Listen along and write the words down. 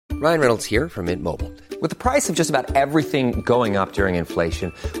Ryan Reynolds here from Mint Mobile. With the price of just about everything going up during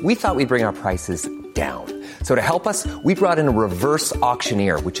inflation, we thought we'd bring our prices down. So to help us, we brought in a reverse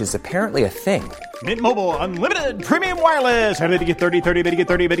auctioneer, which is apparently a thing. Mint Mobile Unlimited Premium Wireless. How to get 30, 30, bit to get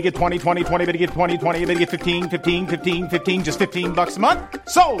 30, bit to get 20, 20, 20, bit to get 20, 20, bit to get 15, 15, 15, 15, just $15 a month?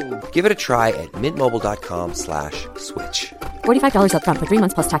 Sold! Give it a try at mintmobile.com/switch. $45 up front for 3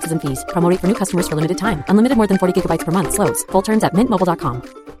 months plus taxes and fees. Promo rate for new customers for limited time. Unlimited more than 40 gigabytes per month. Slows full terms at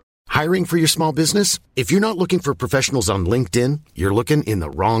mintmobile.com. Hiring for your small business? If you're not looking for professionals on LinkedIn, you're looking in the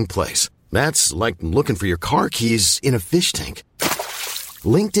wrong place. That's like looking for your car keys in a fish tank.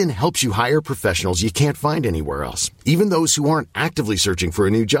 LinkedIn helps you hire professionals you can't find anywhere else, even those who aren't actively searching for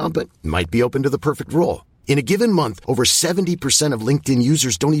a new job but might be open to the perfect role. In a given month, over 70% of LinkedIn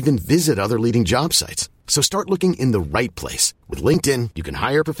users don't even visit other leading job sites. So start looking in the right place. With LinkedIn, you can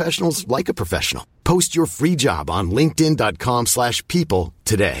hire professionals like a professional. Post your free job on linkedin.com/people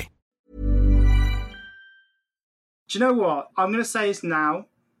today. Do you know what? I'm going to say this now,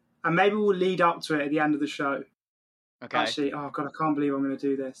 and maybe we'll lead up to it at the end of the show. Okay. Actually, oh God, I can't believe I'm going to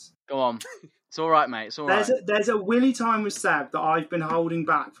do this. Go on. It's all right, mate. It's all right. There's a Willy time with Seb that I've been holding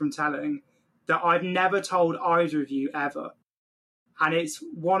back from telling that I've never told either of you ever. And it's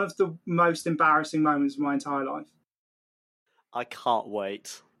one of the most embarrassing moments of my entire life. I can't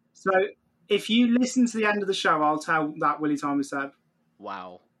wait. So if you listen to the end of the show, I'll tell that Willy time with Seb.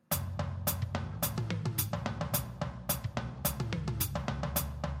 Wow.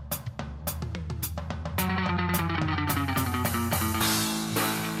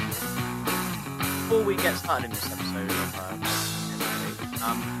 Before we get started in this episode of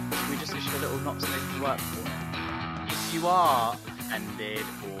we just issue a little not safe for work warning. If you are offended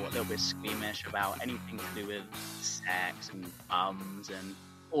or a little bit squeamish about anything to do with sex and bums and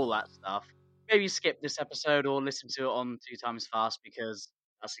all that stuff, maybe skip this episode or listen to it on 2 times fast, because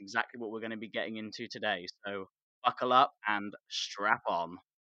that's exactly what we're going to be getting into today. So buckle up and strap on.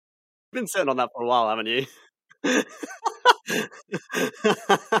 You've been sitting on that for a while, haven't you?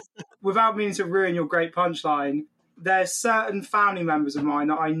 Without meaning to ruin your great punchline, there's certain family members of mine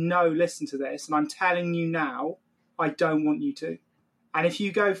that I know listen to this, and I'm telling you now, I don't want you to. And if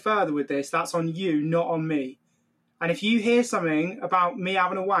you go further with this, that's on you, not on me. And if you hear something about me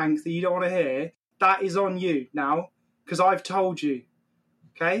having a wank that you don't want to hear, that is on you now, because I've told you.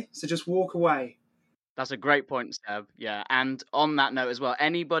 Okay? So just walk away. That's a great point, Seb. Yeah, and on that note as well,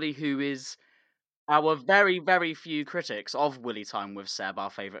 anybody who is our very, very few critics of Willy Time with Seb, our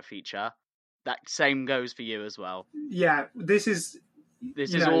favourite feature, that same goes for you as well. Yeah, this is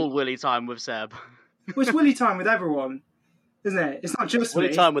all Willy Time with Seb. Well, it's Willy Time with everyone, isn't it? It's not just Willy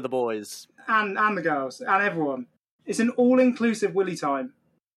me. Time with the boys. And the girls, and everyone. It's an all-inclusive Willy Time.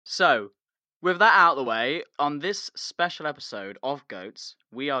 So, with that out of the way, on this special episode of Goats,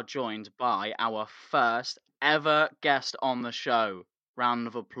 we are joined by our first ever guest on the show. Round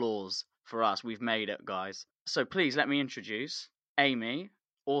of applause for us. We've made it, guys. So please let me introduce Amy,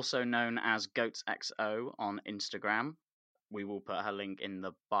 also known as GoatsXO on Instagram. We will put her link in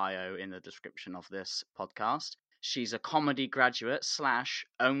the bio in the description of this podcast. She's a comedy graduate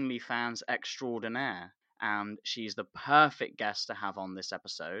 / OnlyFans extraordinaire, and she's the perfect guest to have on this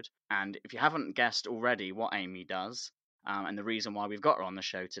episode. And if you haven't guessed already what Amy does, and the reason why we've got her on the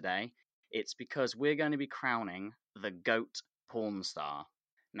show today, it's because we're going to be crowning the GOAT Pornstar.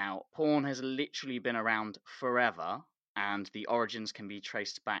 Now, porn has literally been around forever, and the origins can be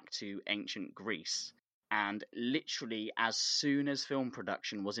traced back to ancient Greece. And literally, as soon as film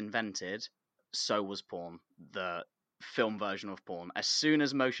production was invented, so was porn, the film version of porn. As soon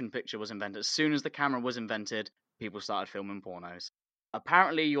as motion picture was invented, as soon as the camera was invented, people started filming pornos.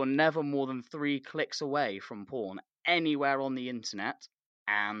 Apparently, you're never more than 3 clicks away from porn anywhere on the internet,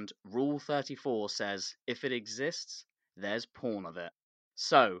 and Rule 34 says, if it exists, there's porn of it.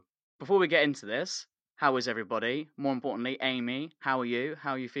 So, before we get into this, how is everybody? More importantly, Amy, how are you?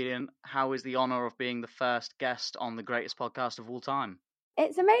 How are you feeling? How is the honour of being the first guest on the greatest podcast of all time?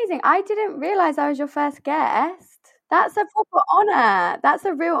 It's amazing. I didn't realise I was your first guest. That's a proper honour. That's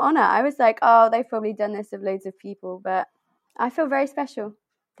a real honour. I was like, oh, they've probably done this with loads of people, but I feel very special.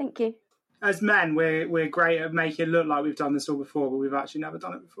 Thank you. As men, we're great at making it look like we've done this all before, but we've actually never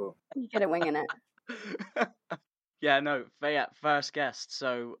done it before. You get a wing in it. Yeah, no, first guest.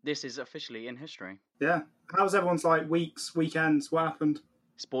 So this is officially in history. Yeah. How's everyone's weeks, weekends? What happened?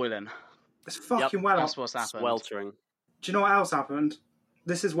 Spoiling. It's fucking well. That's what's happened. Sweltering. Do you know what else happened?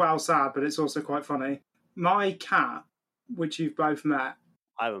 This is well sad, but it's also quite funny. My cat, which you've both met.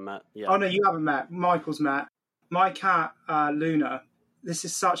 I haven't met. Yeah. Oh no, you haven't met. Michael's met. My cat, Luna. This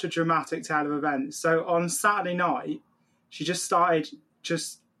is such a dramatic tale of events. So on Saturday night, she just started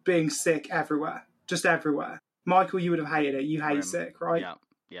being sick everywhere, just everywhere. Michael, you would have hated it. You hate Grim. sick, right?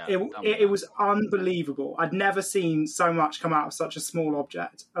 Yeah. It was unbelievable. I'd never seen so much come out of such a small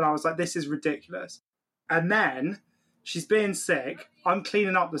object. And I was like, this is ridiculous. And then she's being sick. I'm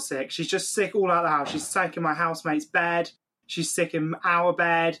cleaning up the sick. She's just sick all out of the house. She's sick in my housemate's bed. She's sick in our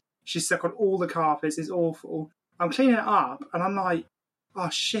bed. She's sick on all the carpets. It's awful. I'm cleaning it up and I'm like, oh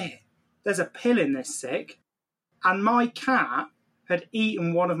shit, there's a pill in this sick. And my cat had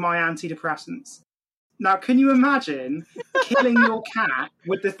eaten one of my antidepressants. Now, can you imagine killing your cat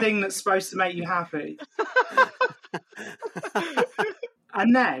with the thing that's supposed to make you happy?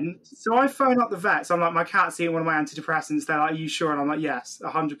 And then, so I phone up the vets. I'm like, my cat's eating one of my antidepressants. They're like, are you sure? And I'm like, yes,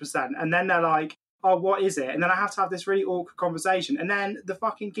 100%. And then they're like, oh, what is it? And then I have to have this really awkward conversation. And then the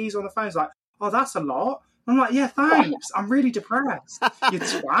fucking geezer on the phone's like, oh, that's a lot. I'm like, yeah, thanks. I'm really depressed, you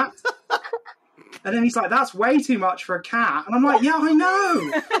twat. And then he's like, that's way too much for a cat. And I'm like, yeah, I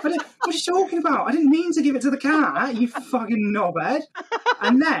know. What are you talking about? I didn't mean to give it to the cat, you fucking knobhead.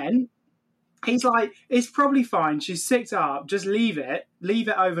 And then he's like, it's probably fine. She's sicked up. Just leave it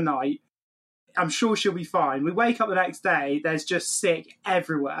overnight. I'm sure she'll be fine. We wake up the next day. There's just sick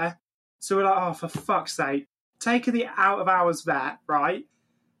everywhere. So we're like, oh, for fuck's sake. Take her to the out-of-hours vet, right?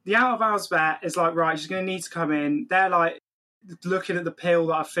 The out-of-hours vet is like, right, she's going to need to come in. They're like looking at the pill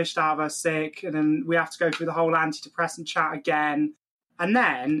that I fished out of her sick. And then we have to go through the whole antidepressant chat again. And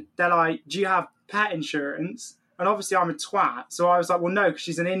then they're like, do you have pet insurance? And obviously I'm a twat. So I was like, well, no, because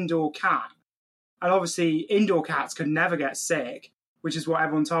she's an indoor cat. And obviously indoor cats could never get sick, which is what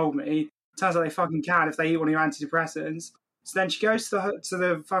everyone told me. Turns out they fucking can if they eat one of your antidepressants. So then she goes to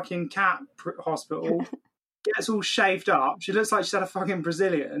the fucking cat hospital, gets all shaved up. She looks like she's had a fucking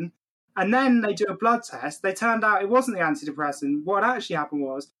Brazilian. And then they do a blood test. They turned out it wasn't the antidepressant. What actually happened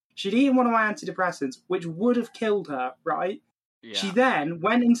was she'd eaten one of my antidepressants, which would have killed her, right? Yeah. She then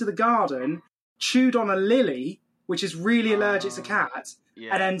went into the garden, chewed on a lily, which is really allergic to cats,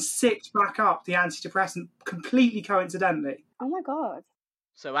 and then sicked back up the antidepressant completely coincidentally. Oh my God.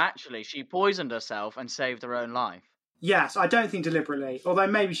 So actually, she poisoned herself and saved her own life. Yes, I don't think deliberately. Although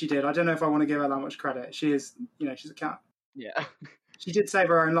maybe she did. I don't know if I want to give her that much credit. She is, she's a cat. Yeah. She did save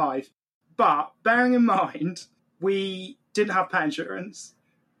her own life. But bearing in mind, we didn't have pet insurance.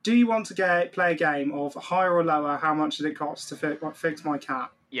 Do you want to play a game of higher or lower? How much did it cost to fix my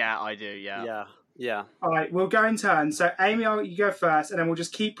cat? Yeah, I do. Yeah. All right, we'll go in turn. So Amy, you go first, and then we'll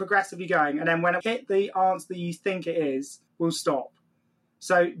just keep progressively going. And then when I hit the answer that you think it is, we'll stop.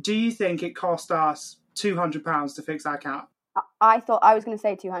 So do you think it cost us £200 to fix our cat? I thought I was going to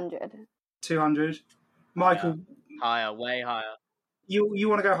say 200. 200. Michael, higher, way higher. You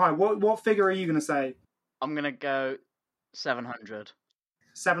want to go high? What figure are you going to say? I'm going to go 700.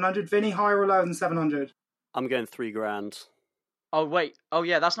 700. Vinny, higher or lower than 700? I'm going $3,000. Oh wait. Oh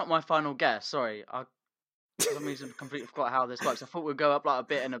yeah, that's not my final guess. Sorry, I for some reason completely forgot how this works. I thought we'd go up like a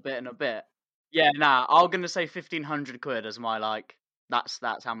bit and a bit and a bit. Yeah, nah. I'm going to say 1,500 quid as my like. That's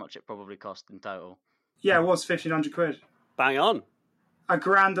how much it probably cost in total. Yeah, it was 1,500 quid. Bang on.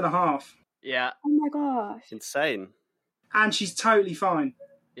 $1,500. Yeah. Oh my gosh. Insane. And she's totally fine.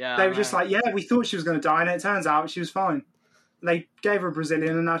 Yeah. They were just like, yeah, we thought she was going to die, and it turns out she was fine. They gave her a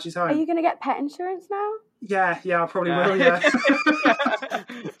Brazilian, and now she's home. Are you going to get pet insurance now? Yeah, I probably will, yeah.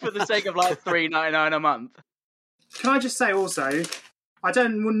 For the sake of like $3.99 a month. Can I just say also, I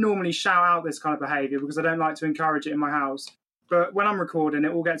don't normally shout out this kind of behaviour because I don't like to encourage it in my house. But when I'm recording,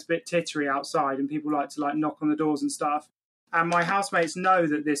 it all gets a bit tittery outside and people like to knock on the doors and stuff. And my housemates know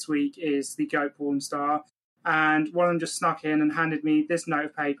that this week is the Goat Pornstar. And one of them just snuck in and handed me this note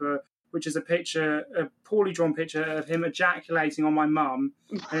of paper, which is a poorly drawn picture of him ejaculating on my mum.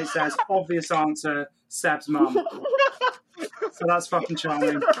 And it says, obvious answer, Seb's mum. So that's fucking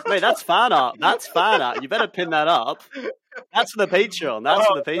charming. Wait, that's fan art. You better pin that up. That's for the Patreon. That's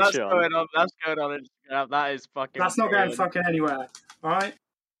for the Patreon. That's going on Instagram. That is fucking. That's not going fucking anywhere. All right.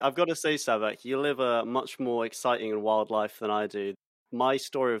 I've got to say, Savak, you live a much more exciting and wild life than I do. My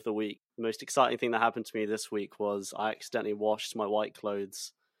story of the week, the most exciting thing that happened to me this week was I accidentally washed my white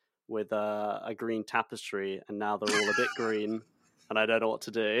clothes with a green tapestry, and now they're all a bit green, and I don't know what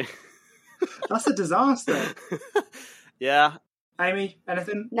to do. That's a disaster. Yeah. Amy,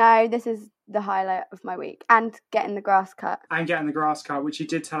 anything? No, this is the highlight of my week. And getting the grass cut. And getting the grass cut, which you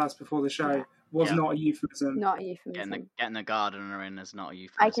did tell us before the show, was not a euphemism. Not a euphemism. Getting the gardener in is not a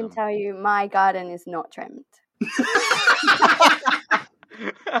euphemism. I can tell you, my garden is not trimmed.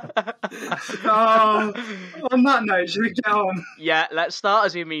 On that note, should we get on? Yeah, let's start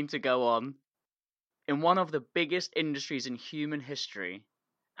as we mean to go on. In one of the biggest industries in human history,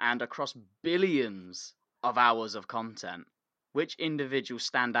 and across billions of hours of content, Which individuals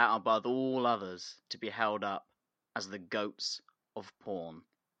stand out above all others to be held up as the goats of porn?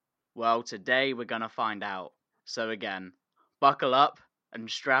 Well, today we're going to find out. So again, buckle up and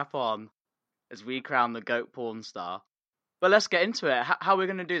strap on as we crown the GOAT porn star. But let's get into it. How are we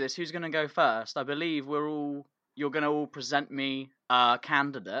going to do this? Who's going to go first? I believe you're going to all present me a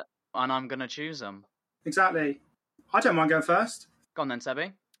candidate, and I'm going to choose them. Exactly. I don't mind going first. Go on then,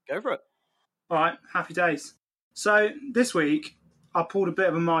 Sebby. Go for it. All right, happy days. So this week, I pulled a bit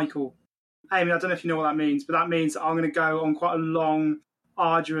of a Michael. Amy, I don't know if you know what that means, but that means that I'm going to go on quite a long,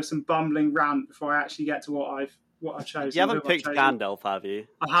 arduous and bumbling rant before I actually get to what I've chosen. You haven't picked Gandalf, have you?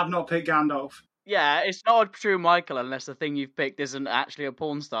 I have not picked Gandalf. Yeah, it's not a true Michael unless the thing you've picked isn't actually a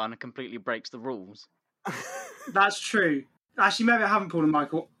porn star and it completely breaks the rules. That's true. Actually, maybe I haven't pulled a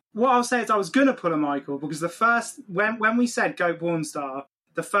Michael. What I'll say is I was going to pull a Michael because the first, when we said GOAT porn star,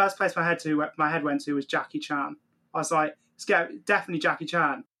 the first place my head went to was Jackie Chan. I was like, definitely Jackie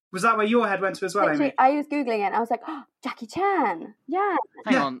Chan. Was that where your head went to as well, Amy? I was Googling it and I was like, oh, Jackie Chan. Yeah.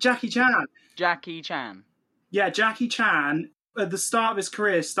 Hang on. Jackie Chan. Jackie Chan. Yeah, Jackie Chan, at the start of his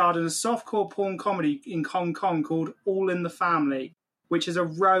career, starred in a softcore porn comedy in Hong Kong called All in the Family, which is a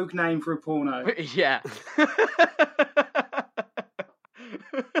rogue name for a porno. Yeah.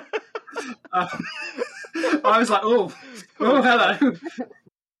 I was like, oh, hello.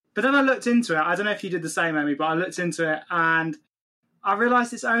 But then I looked into it. I don't know if you did the same, Amy, but I looked into it and I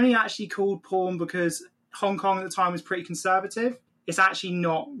realised it's only actually called porn because Hong Kong at the time was pretty conservative. It's actually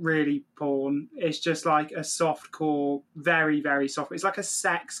not really porn. It's just like a softcore, very, very soft. It's like a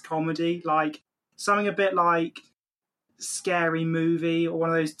sex comedy, like something a bit like Scary Movie or one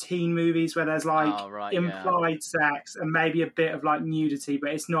of those teen movies where there's like implied sex and maybe a bit of like nudity,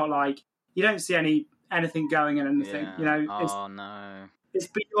 but it's not like you don't see anything going in anything. Yeah. You know, No. It's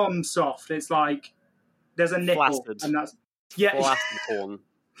beyond soft. It's like there's a nipple, Flaccid. and that's Flaccid porn.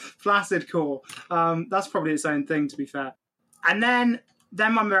 Flaccid core. That's probably its own thing, to be fair. And then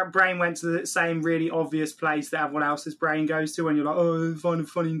my brain went to the same really obvious place that everyone else's brain goes to when you're like, oh, find a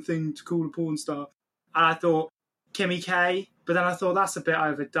funny thing to call a porn star. And I thought Kimmy K, but then I thought that's a bit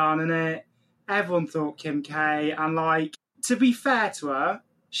overdone, innit? Everyone thought Kim K, and like, to be fair to her,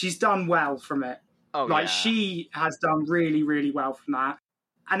 she's done well from it. Oh, like, yeah. she has done really, really well from that.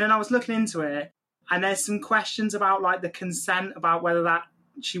 And then I was looking into it, and there's some questions about like the consent, about whether that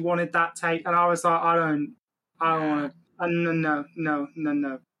she wanted that tape, and I was like, I don't want to.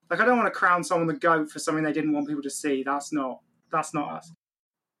 No. Like, I don't want to crown someone the GOAT for something they didn't want people to see. That's not us.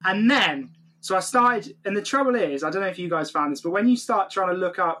 And then, so I started, and the trouble is, I don't know if you guys found this, but when you start trying to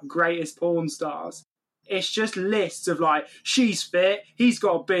look up greatest porn stars, it's just lists of like, she's fit, he's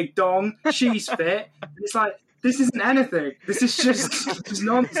got a big dong, she's fit. And it's like, this isn't anything. This is just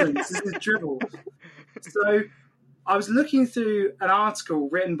nonsense. This is dribble. So I was looking through an article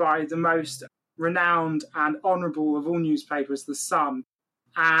written by the most renowned and honourable of all newspapers, The Sun,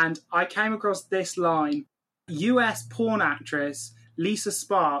 and I came across this line: US porn actress Lisa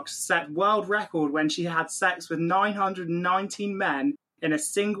Sparks set world record when she had sex with 919 men in a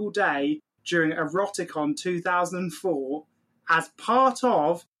single day during Eroticon 2004 as part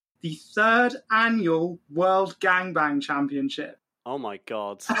of the 3rd annual World Gangbang Championship. Oh my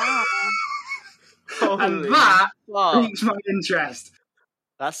god. And that piques my interest.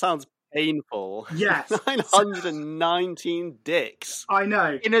 That sounds painful. Yes. 919 dicks. I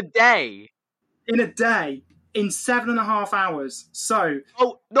know. In a day. In 7.5 hours. So.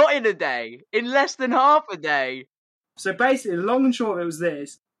 Oh, not in a day. In less than half a day. So basically, the long and short of it was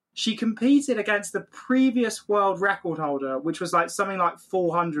this. She competed against the previous world record holder, which was like something like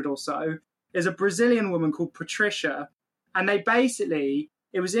 400 or so. Is a Brazilian woman called Patricia. And they basically,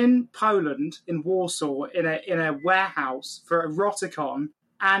 it was in Poland, in Warsaw, in a warehouse for Eroticon.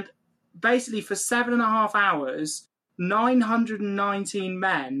 And basically for 7.5 hours, 919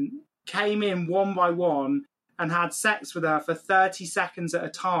 men came in one by one and had sex with her for 30 seconds at a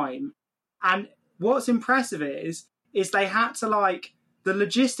time. And what's impressive is they had to like, the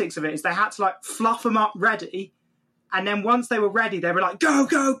logistics of it is they had to like fluff them up ready. And then once they were ready, they were like, go,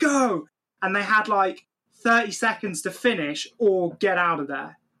 go, go. And they had like 30 seconds to finish or get out of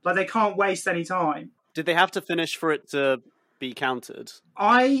there. Like, they can't waste any time. Did they have to finish for it to be counted?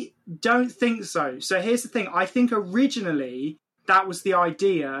 I don't think so. So here's the thing. I think originally that was the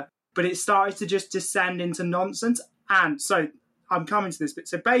idea, but it started to just descend into nonsense. And so I'm coming to this bit.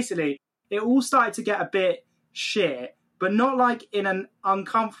 So basically, it all started to get a bit shit, but not like in an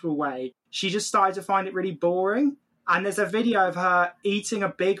uncomfortable way. She just started to find it really boring. And there's a video of her eating a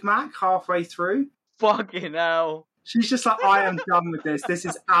Big Mac halfway through. Fucking hell. She's just like, I am done with this. This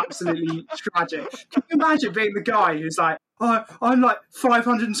is absolutely tragic. Can you imagine being the guy who's like, oh, I'm like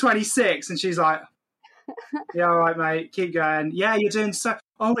 526, and she's like, yeah, all right, mate, keep going. Yeah, you're doing so.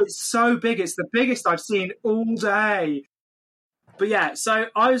 Oh, it's so big. It's the biggest I've seen all day. But yeah, so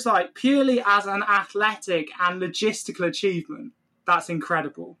I was like, purely as an athletic and logistical achievement, that's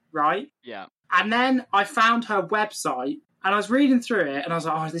incredible, right? Yeah. And then I found her website and I was reading through it and I was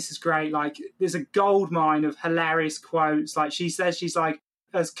like, oh, this is great. Like, there's a gold mine of hilarious quotes. Like, she says she's like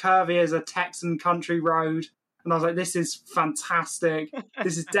as curvy as a Texan country road. And I was like, this is fantastic.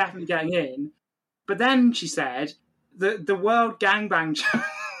 This is definitely getting in. But then she said the World Gangbang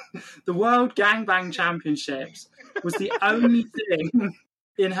the World Gangbang Championships was the only thing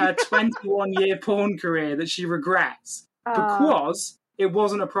in her 21-year porn career that she regrets because it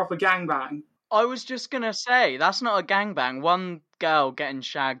wasn't a proper gangbang. I was just going to say, that's not a gangbang. One girl getting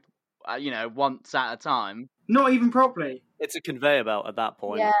shagged, once at a time. Not even properly. It's a conveyor belt at that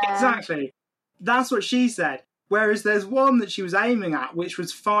point. Yeah. Exactly. That's what she said. Whereas there's one that she was aiming at, which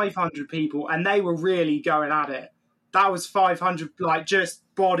was 500 people, and they were really going at it. That was 500, like, just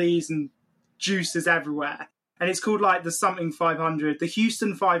bodies and juices everywhere. And it's called, like, the something 500, the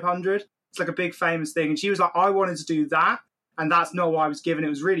Houston 500. It's like a big famous thing. And she was like, I wanted to do that, and that's not what I was given. It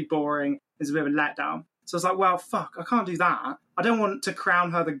was really boring. It's a bit of a letdown. So I was like, well, fuck, I can't do that. I don't want to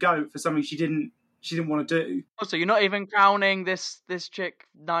crown her the GOAT for something she didn't want to do. Oh, so you're not even crowning this chick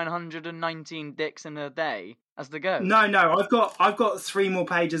 919 dicks in a day as the GOAT? No, I've got 3 more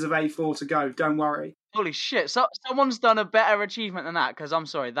pages of A4 to go. Don't worry. Holy shit! So someone's done a better achievement than that. Because I'm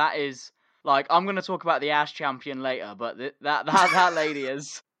sorry, that is like, I'm gonna talk about the ass champion later, but that lady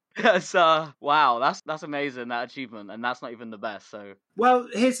is. Wow, that's amazing, that achievement, and that's not even the best. So, well,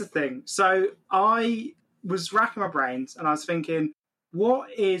 here's the thing. So I was racking my brains and I was thinking,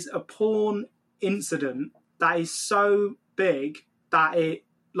 what is a porn incident that is so big that it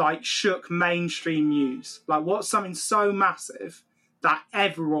like shook mainstream news? Like, what's something so massive that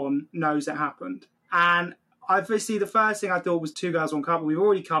everyone knows it happened? And obviously the first thing I thought was Two Girls, One Cup. We've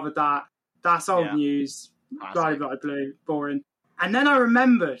already covered that. That's old news. Blah, blah, blah, boring. And then I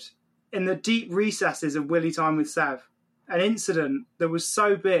remembered in the deep recesses of Willy Time with Sev, an incident that was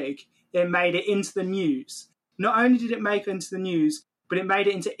so big it made it into the news. Not only did it make it into the news, but it made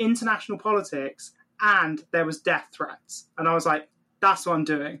it into international politics, and there was death threats. And I was like, that's what I'm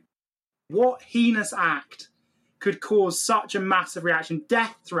doing. What heinous act could cause such a massive reaction?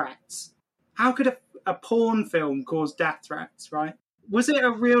 Death threats. How could a porn film cause death threats, right? Was it a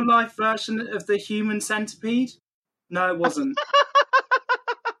real-life version of the Human Centipede? No, it wasn't.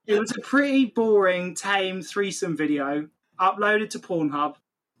 It was a pretty boring, tame threesome video uploaded to Pornhub.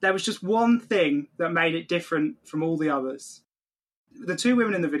 There was just one thing that made it different from all the others. The 2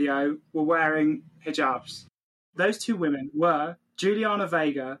 women in the video were wearing hijabs. Those 2 women were Juliana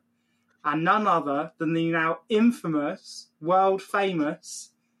Vega and none other than the now infamous,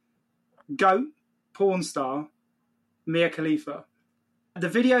 world-famous GOAT pornstar, Mia Khalifa. The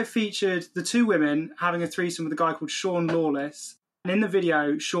video featured the 2 women having a threesome with a guy called Sean Lawless. And in the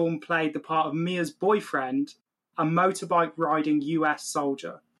video, Sean played the part of Mia's boyfriend, a motorbike riding US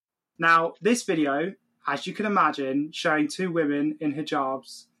soldier. Now, this video, as you can imagine, showing 2 women in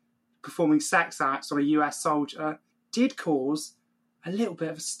hijabs performing sex acts on a US soldier, did cause a little bit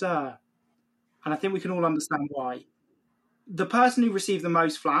of a stir. And I think we can all understand why. The person who received the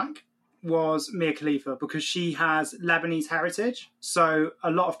most flack was Mia Khalifa because she has Lebanese heritage. So a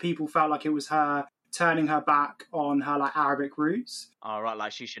lot of people felt like it was her turning her back on her like Arabic roots. Oh, right,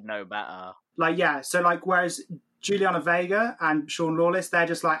 like she should know better. Like, yeah, so like whereas Juliana Vega and Sean Lawless, they're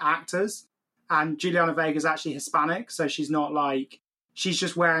just like actors. And Juliana Vega's actually Hispanic, so she's not like, she's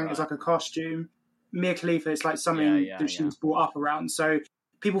just wearing it as like a costume. Mia Khalifa, it's like something that she was brought up around. So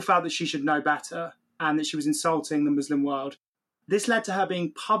people felt that she should know better and that she was insulting the Muslim world. This led to her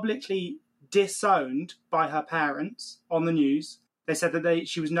being publicly disowned by her parents on the news. They said that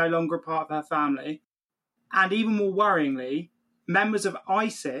she was no longer a part of her family. And even more worryingly, members of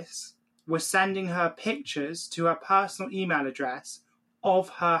ISIS were sending her pictures to her personal email address of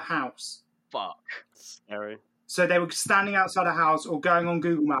her house. Fuck. Scary. So they were standing outside her house or going on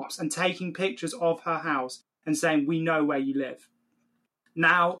Google Maps and taking pictures of her house and saying, we know where you live.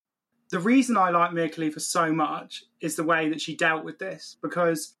 Now, the reason I like Mia Khalifa so much is the way that she dealt with this,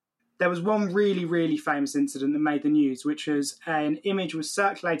 because there was one really, really famous incident that made the news, which was an image was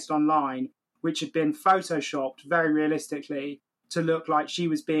circulated online, which had been photoshopped very realistically to look like she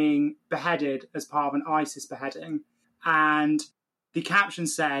was being beheaded as part of an ISIS beheading. And the caption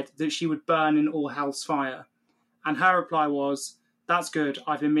said that she would burn in all hell's fire. And her reply was, that's good,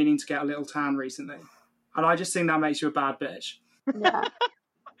 I've been meaning to get a little tan recently. And I just think that makes you a bad bitch. Yeah.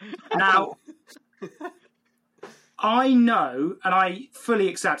 Now, I know, and I fully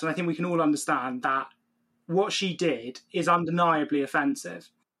accept, and I think we can all understand that what she did is undeniably offensive.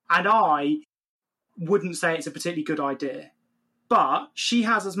 And I wouldn't say it's a particularly good idea. But she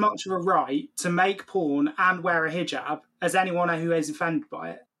has as much of a right to make porn and wear a hijab as anyone who is offended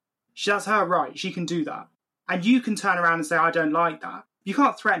by it. That's her right. She can do that. And you can turn around and say, I don't like that. You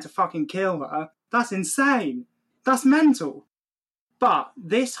can't threaten to fucking kill her. That's insane. That's mental. But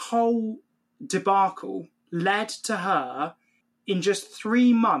this whole debacle led to her, in just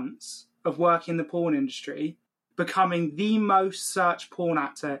 3 months of working in the porn industry, becoming the most searched porn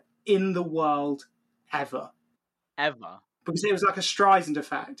actor in the world ever. Ever? Because it was like a Streisand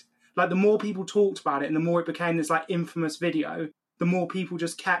effect. Like, the more people talked about it and the more it became this like infamous video, the more people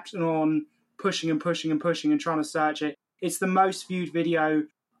just kept on pushing and pushing and pushing and trying to search it. It's the most viewed video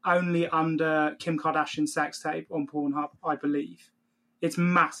only under Kim Kardashian's sex tape on Pornhub, I believe. It's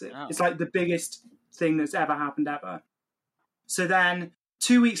massive. Oh. It's like the biggest thing that's ever happened ever. So then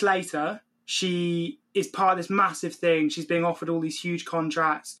 2 weeks later, she is part of this massive thing. She's being offered all these huge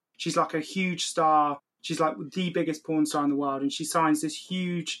contracts. She's like a huge star. She's like the biggest porn star in the world. And she signs this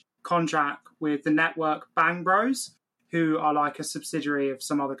huge contract with the network Bang Bros, who are like a subsidiary of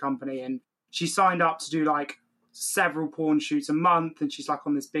some other company. And she signed up to do like several porn shoots a month. And she's like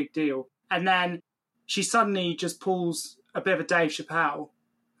on this big deal. And then she suddenly just pulls a bit of a Dave Chappelle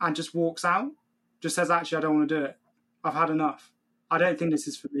and just walks out. Just says, actually, I don't want to do it. I've had enough. I don't think this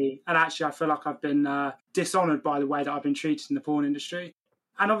is for me. And actually, I feel like I've been dishonoured by the way that I've been treated in the porn industry.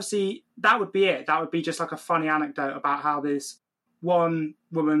 And obviously, that would be it. That would be just like a funny anecdote about how this one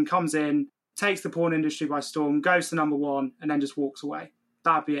woman comes in, takes the porn industry by storm, goes to number one, and then just walks away.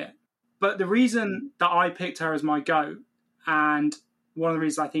 That'd be it. But the reason that I picked her as my GOAT, and one of the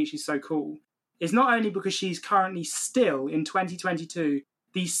reasons I think she's so cool, is not only because she's currently still, in 2022,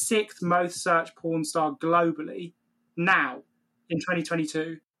 the 6th most searched porn star globally, now, in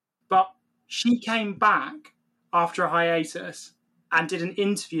 2022, but she came back after a hiatus and did an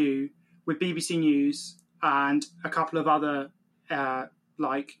interview with BBC News and a couple of other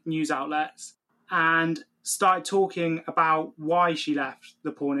news outlets, and started talking about why she left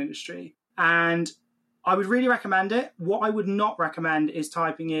the porn industry. And I would really recommend it. What I would not recommend is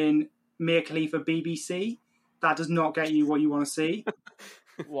typing in Mia Khalifa BBC. That does not get you what you want to see.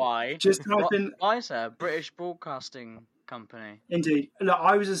 Why? Just type in. Why is there? British Broadcasting Company. Indeed. Look,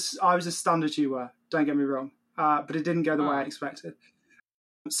 I was as stunned as you were. Don't get me wrong, but it didn't go the way I expected.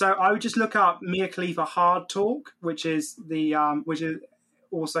 So I would just look up Mia Khalifa Hard Talk, which is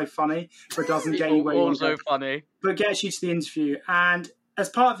also funny, but doesn't get you where you want to go. Also funny, but gets you to the interview. And as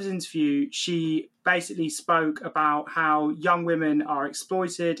part of this interview, she basically spoke about how young women are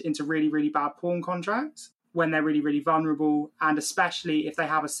exploited into really, really bad porn contracts when they're really, really vulnerable, and especially if they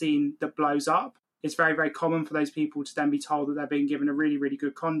have a scene that blows up. It's very, very common for those people to then be told that they're being given a really, really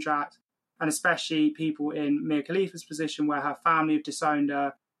good contract, and especially people in Mia Khalifa's position where her family have disowned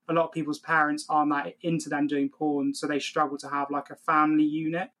her. A lot of people's parents aren't that into them doing porn, so they struggle to have like a family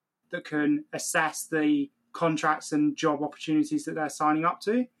unit that can assess the contracts and job opportunities that they're signing up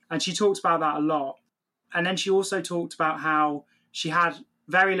to. And she talked about that a lot. And then she also talked about how she had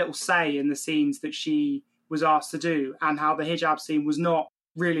very little say in the scenes that she was asked to do, and how the hijab scene was not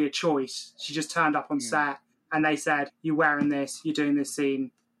really a choice. She just turned up on set and they said, you're wearing this, you're doing this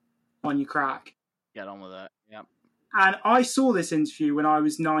scene, on your crack. Get on with it. Yep. And I saw this interview when I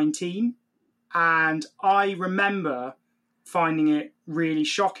was 19, and I remember finding it really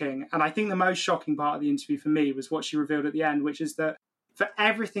shocking. And I think the most shocking part of the interview for me was what she revealed at the end, which is that for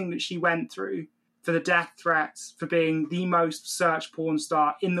everything that she went through, for the death threats, for being the most searched porn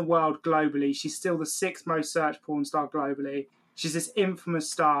star in the world globally, she's still the 6th most searched porn star globally. She's this infamous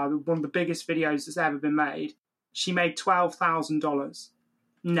star, one of the biggest videos that's ever been made. She made $12,000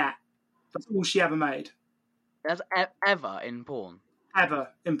 net. That's all she ever made. That's ever in porn? Ever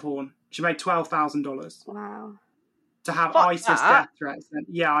in porn. She made $12,000. Wow. To have Fuck ISIS that. death threats.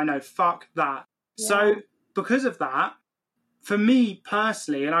 Yeah, I know. Fuck that. Yeah. So, because of that, for me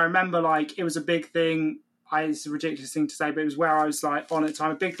personally, and I remember like it was a big thing, it's a ridiculous thing to say, but it was where I was like on at the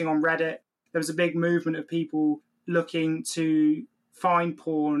time, a big thing on Reddit. There was a big movement of people looking to find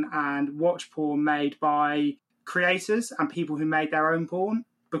porn and watch porn made by creators and people who made their own porn,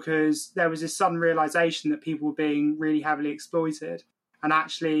 because there was this sudden realization that people were being really heavily exploited. And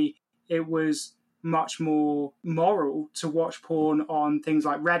actually, it was much more moral to watch porn on things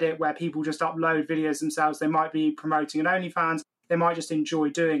like Reddit, where people just upload videos themselves. They might be promoting an OnlyFans. They might just enjoy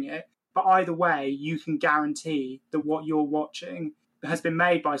doing it. But either way, you can guarantee that what you're watching has been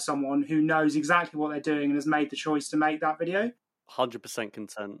made by someone who knows exactly what they're doing and has made the choice to make that video. 100%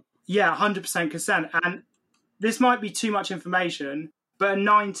 consent. Yeah, 100% consent. And this might be too much information, but at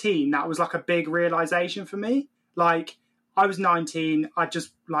 19, that was like a big realization for me. Like, I was 19, I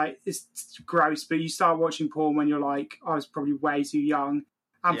just, like, it's gross, but you start watching porn when you're like, I was probably way too young.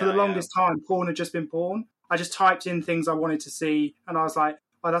 And for the longest time, porn had just been porn. I just typed in things I wanted to see, and I was like,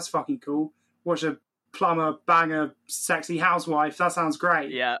 oh, that's fucking cool. Watch a plumber bang a sexy housewife. That sounds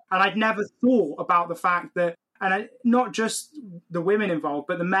great. Yeah. And I'd never thought about the fact that, not just the women involved,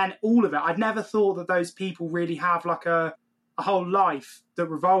 but the men, all of it. I'd never thought that those people really have like a whole life that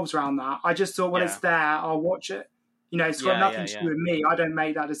revolves around that. I just thought, well, it's there, I'll watch it. You know, it's got nothing to do with me. I don't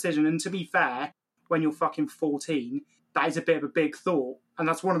make that decision. And to be fair, when you're fucking 14, that is a bit of a big thought. And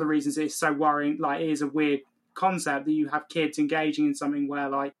that's one of the reasons it's so worrying. Like, it is a weird concept that you have kids engaging in something where,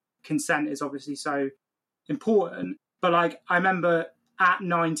 like, consent is obviously so important. But, like, I remember at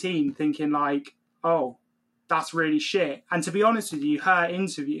 19 thinking, like, oh, that's really shit. And to be honest with you, her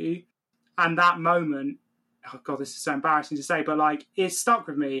interview and that moment, oh God, this is so embarrassing to say, but, like, it stuck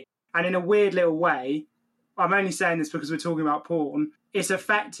with me. And in a weird little way, I'm only saying this because we're talking about porn, it's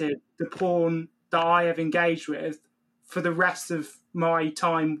affected the porn that I have engaged with for the rest of my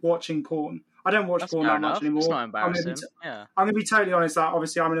time watching porn. I don't watch porn that much anymore. It's not embarrassing. I'm going to be totally honest that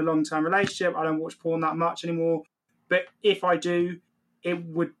obviously I'm in a long-term relationship. I don't watch porn that much anymore. But if I do, it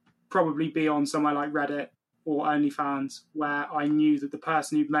would probably be on somewhere like Reddit or OnlyFans, where I knew that the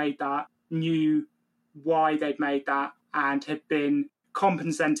person who'd made that knew why they'd made that and had been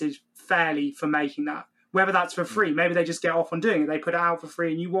compensated fairly for making that. Whether that's for free, maybe they just get off on doing it. They put it out for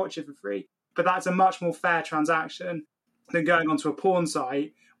free and you watch it for free. But that's a much more fair transaction than going onto a porn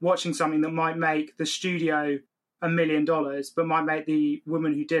site, watching something that might make the studio $1 million, but might make the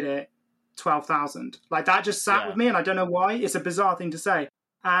woman who did it 12,000. Like, that just sat with me, and I don't know why. It's a bizarre thing to say.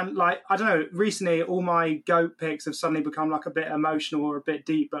 And, like, I don't know, recently all my goat pics have suddenly become like a bit emotional or a bit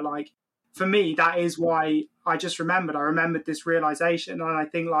deep. But, like, for me, that is why I remembered this realization. And I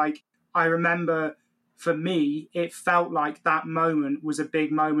think, like, I remember, for me, it felt like that moment was a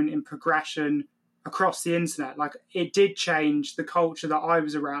big moment in progression across the internet. Like, it did change the culture that I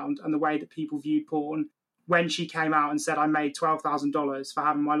was around and the way that people viewed porn when she came out and said, I made $12,000 for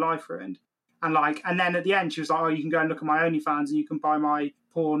having my life ruined. And, like, and then at the end she was like, oh, you can go and look at my OnlyFans and you can buy my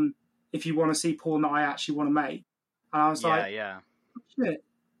porn if you want to see porn that I actually want to make. And I was like, shit,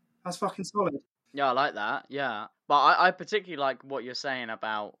 that's fucking solid. Yeah, I like that. Yeah. But I particularly like what you're saying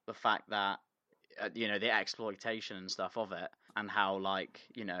about the fact that, you know, the exploitation and stuff of it, and how, like,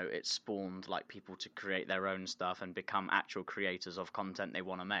 you know, it spawned, like, people to create their own stuff and become actual creators of content they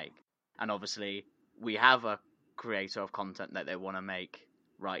want to make. And obviously we have a creator of content that they want to make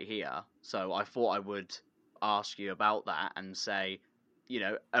right here. So I thought I would ask you about that and say, you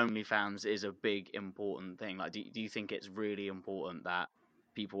know, OnlyFans is a big, important thing. Like, do you think it's really important that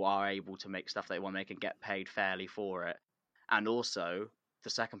people are able to make stuff they want to make and get paid fairly for it? And also, the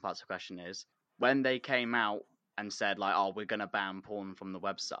second part of the question is, when they came out and said, like, oh, we're going to ban porn from the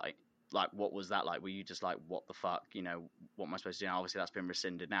website, like, what was that like? Were you just like, what the fuck? You know, what am I supposed to do now? Obviously, that's been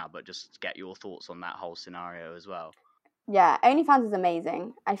rescinded now, but just get your thoughts on that whole scenario as well. Yeah, OnlyFans is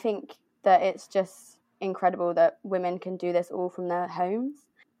amazing. I think that it's just incredible that women can do this all from their homes.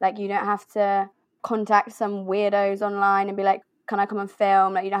 Like, you don't have to contact some weirdos online and be like, can I come and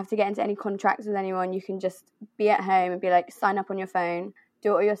film? Like, you don't have to get into any contracts with anyone. You can just be at home and be like, sign up on your phone,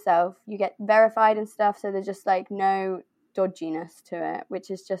 do it all yourself. You get verified and stuff, so there's just, like, no dodginess to it,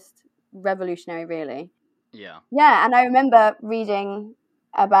 which is just revolutionary, really. Yeah. Yeah, and I remember reading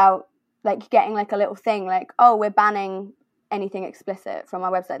about, like, getting, like, a little thing, like, oh, we're banning anything explicit from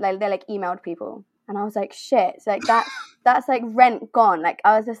our website. Like, they, like, emailed people. And I was like, shit. It's like, that's, like, rent gone. Like,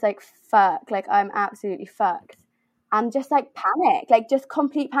 I was just like, fuck. Like, I'm absolutely fucked. And just, like, panic. Like, just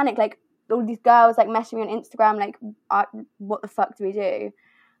complete panic. Like, all these girls, like, messaging me on Instagram, like, what the fuck do we do?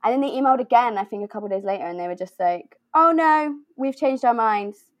 And then they emailed again, I think, a couple of days later, and they were just like, oh, no, we've changed our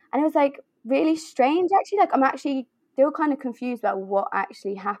minds. And it was, like, really strange, actually. Like, I'm actually still kind of confused about what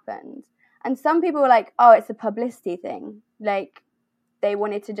actually happened. And some people were like, oh, it's a publicity thing. Like, they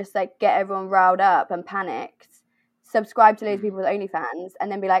wanted to just, like, get everyone riled up and panicked, subscribe to loads of people's OnlyFans,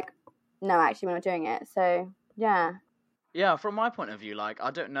 and then be like, no, actually, we're not doing it. So, yeah. Yeah, from my point of view, like,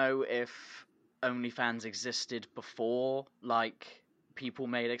 I don't know if OnlyFans existed before, like, people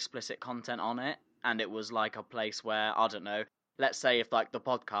made explicit content on it, and it was, like, a place where, I don't know, let's say if, like, the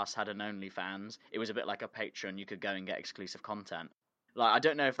podcast had an OnlyFans, it was a bit like a Patreon, you could go and get exclusive content. Like, I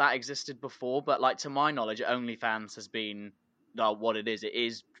don't know if that existed before, but, like, to my knowledge, OnlyFans has been what it is. It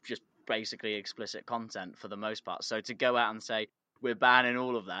is just basically explicit content for the most part. So to go out and say, we're banning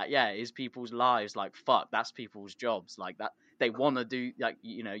all of that. Yeah, is people's lives. Like, fuck, that's people's jobs. Like, that they want to do, like,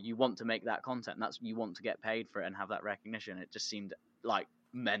 you know, you want to make that content. That's, you want to get paid for it and have that recognition. It just seemed like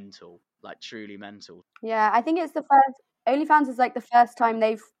mental, like truly mental. Yeah, I think it's the first. OnlyFans is like the first time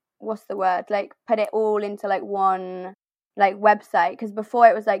they've, what's the word? Like, put it all into like one like website. Because before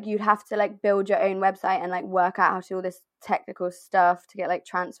it was like you'd have to like build your own website and like work out how to do all this technical stuff to get like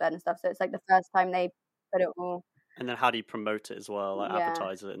transferred and stuff. So it's like the first time they put it all. And then how do you promote it as well? Like, Yeah.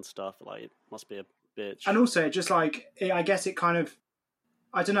 advertise it and stuff. Like, it must be a bitch. And also, just like, I guess it kind of,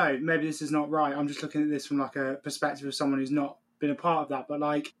 I don't know, maybe this is not right. I'm just looking at this from like a perspective of someone who's not been a part of that. But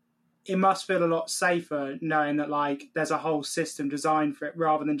like, it must feel a lot safer knowing that like there's a whole system designed for it,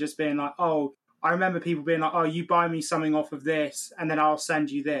 rather than just being like, oh, I remember people being like, oh, you buy me something off of this and then I'll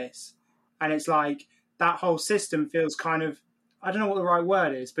send you this. And it's like, that whole system feels kind of, I don't know what the right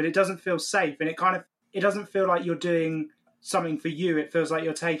word is, but it doesn't feel safe. And it doesn't feel like you're doing something for you. It feels like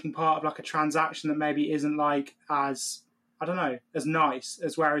you're taking part of like a transaction that maybe isn't like as, I don't know, as nice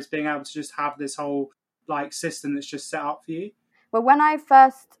as whereas being able to just have this whole like system that's just set up for you. Well, when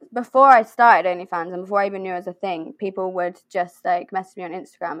before I started OnlyFans and before I even knew it was a thing, people would just like message me on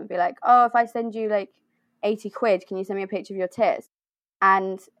Instagram and be like, oh, if I send you like 80 quid, can you send me a picture of your tits?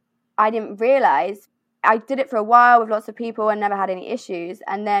 And I didn't realise, I did it for a while with lots of people and never had any issues.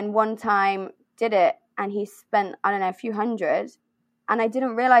 And then one time did it and he spent, I don't know, a few hundred. And I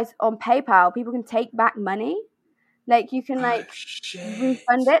didn't realise on PayPal, people can take back money. Like you can like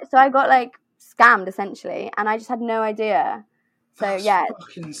refund it. So I got like scammed essentially and I just had no idea. So That's yeah,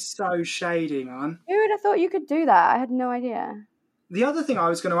 fucking so shady, man. who would have thought you could do that? I had no idea. The other thing I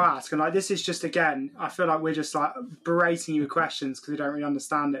was going to ask, and like this is just, again, I feel like we're just like berating you with questions because we don't really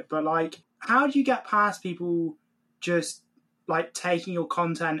understand it, but like, how do you get past people just like taking your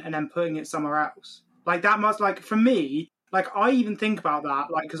content and then putting it somewhere else? Like that must, like for me, like I even think about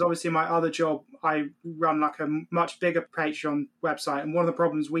that, like because obviously my other job, I run like a much bigger Patreon website, and one of the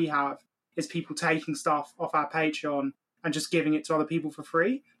problems we have is people taking stuff off our Patreon and just giving it to other people for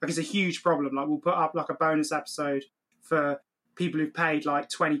free. Like it's a huge problem. Like we'll put up like a bonus episode for people who've paid like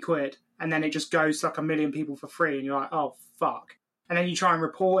 20 quid and then it just goes to like 1 million people for free and you're like, oh fuck. And then you try and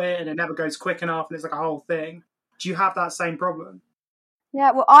report it and it never goes quick enough and it's like a whole thing. Do you have that same problem? Yeah,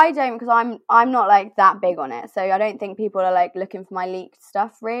 well I don't, because I'm not like that big on it. So I don't think people are like looking for my leaked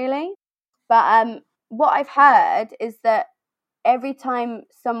stuff really. But what I've heard is that every time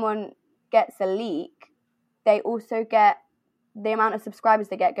someone gets a leak, they also get, the amount of subscribers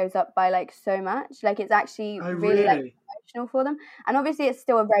they get goes up by like so much. Like it's actually really like emotional for them. And obviously it's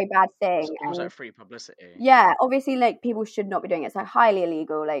still a very bad thing. It's almost like free publicity. Yeah, obviously like people should not be doing it. It's like highly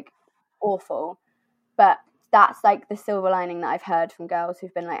illegal, like awful. But that's like the silver lining that I've heard from girls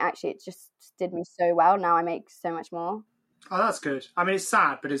who've been like, actually it just did me so well. Now I make so much more. Oh, that's good. I mean, it's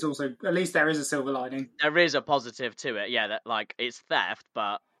sad, but it's also, at least there is a silver lining. There is a positive to it. Yeah, that like it's theft,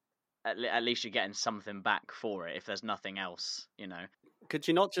 but at least you're getting something back for it if there's nothing else, you know. Could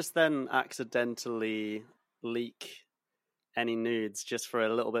you not just then accidentally leak any nudes just for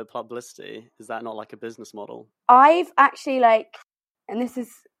a little bit of publicity? Is that not like a business model? I've actually like, and this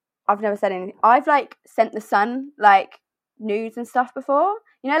is, I've never said anything, I've like sent the Sun like nudes and stuff before.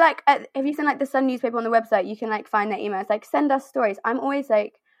 You know, like have you seen like the Sun newspaper on the website? You can like find their emails, like send us stories. I'm always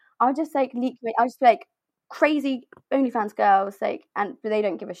like, I'll just like leak, I'll just be like, crazy OnlyFans girls, like, and but they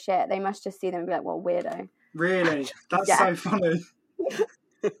don't give a shit. They must just see them and be like, well, weirdo. Really? That's so funny.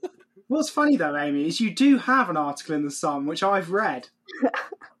 What's funny though, Amy, is you do have an article in the Sun, which I've read.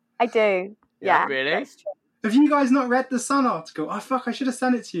 I do. Yeah. Really? That's true. Have you guys not read the Sun article? Oh, fuck, I should have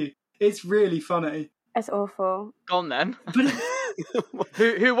sent it to you. It's really funny. It's awful. Go on then. But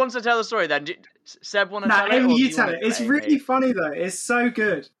who wants to tell the story then? Seb want to tell it? Amy, or you do tell want it. to It's Amy? really funny though. It's so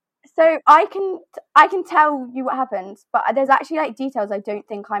good. So I can tell you what happened, but there's actually like details I don't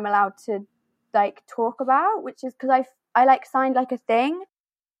think I'm allowed to like talk about, which is because I like signed like a thing,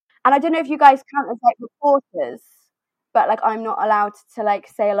 and I don't know if you guys count as like reporters, but like I'm not allowed to like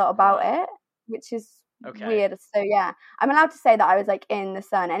say a lot about it, which is weird. So yeah, I'm allowed to say that I was like in the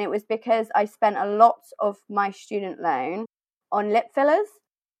Sun, and it was because I spent a lot of my student loan on lip fillers,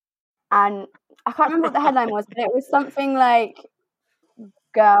 and I can't remember what the headline was, but it was something like,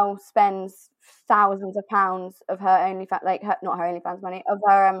 girl spends thousands of pounds of her OnlyFans, like not her OnlyFans money, of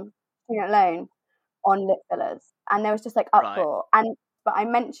her student loan on lip fillers, and there was just like uproar. Right. But I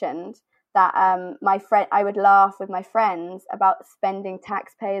mentioned that my friend, I would laugh with my friends about spending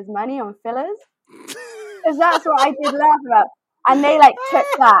taxpayers' money on fillers, because that's what I did laugh about. And they like took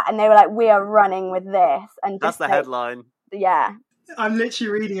that and they were like, "We are running with this." And that's the headline. Yeah. I'm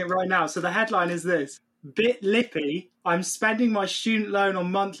literally reading it right now. So the headline is this: Bit lippy. I'm spending my student loan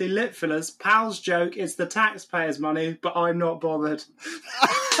on monthly lip fillers. Pal's joke, it's the taxpayers' money, but I'm not bothered.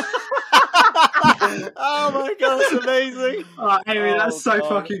 Oh my god, that's amazing. Oh, Amy, that's so God.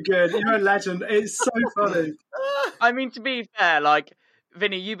 fucking good. You're a legend. It's so funny. I mean, to be fair, like,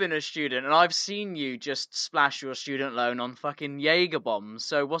 Vinny, you've been a student, and I've seen you just splash your student loan on fucking Jaeger bombs.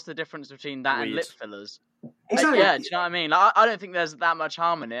 So what's the difference between that and Weed. lip fillers? Exactly. Yeah, do you know what I mean? Like, I don't think there's that much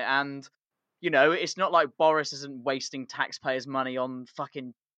harm in it, and, you know, it's not like Boris isn't wasting taxpayers' money on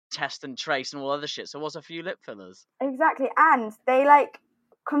fucking test and trace and all other shit, so what's a few lip fillers? Exactly, and they, like,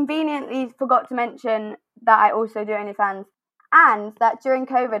 conveniently forgot to mention that I also do OnlyFans, and that during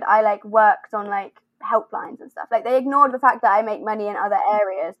COVID I, like, worked on, like, helplines and stuff. Like, they ignored the fact that I make money in other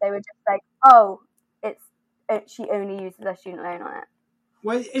areas. They were just like, oh, she only uses her student loan on it.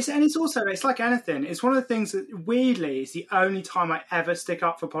 Well, it's like anything. It's one of the things that, weirdly, is the only time I ever stick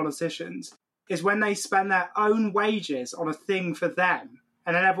up for politicians is when they spend their own wages on a thing for them.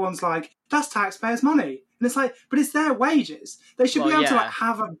 And then everyone's like, that's taxpayers' money. And it's like, but it's their wages. They should be able to, like,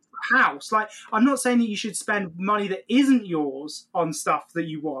 have a house. Like, I'm not saying that you should spend money that isn't yours on stuff that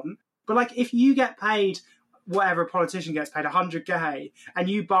you want. But, like, if you get paid whatever a politician gets paid, 100k, and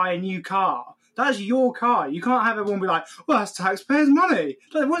you buy a new car, that's your car. You can't have everyone be like, well, that's taxpayers' money.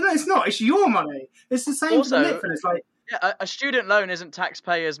 Like, well, no, it's not. It's your money. It's the same Also, for the lip fillers. Like, yeah, a student loan isn't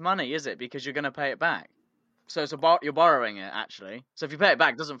taxpayers' money, is it? Because you're going to pay it back. So you're borrowing it, actually. So if you pay it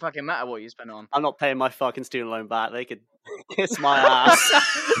back, it doesn't fucking matter what you spend it on. I'm not paying my fucking student loan back. They could kiss my ass.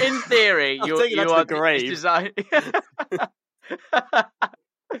 In theory, I'm you taking that to are the grave.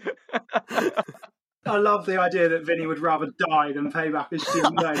 I love the idea that Vinny would rather die than pay back his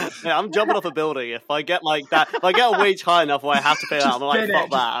student loan. Yeah, I'm jumping off a building. If I get like that, if I get a wage high enough where I have to pay that, I'm like, fuck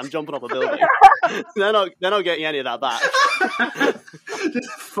that. I'm jumping off a building. they're not getting any of that back.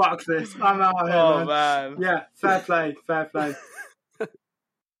 Just fuck this. I'm out of here, Oh, man. Yeah, fair play.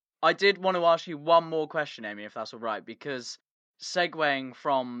 I did want to ask you one more question, Amy, if that's all right, because segueing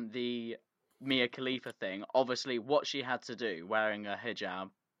from the Mia Khalifa thing, obviously what she had to do, wearing a hijab,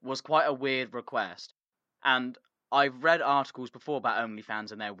 was quite a weird request. And I've read articles before about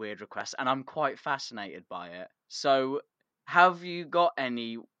OnlyFans and their weird requests, and I'm quite fascinated by it. So, have you got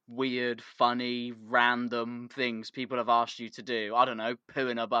any weird, funny, random things people have asked you to do? I don't know, poo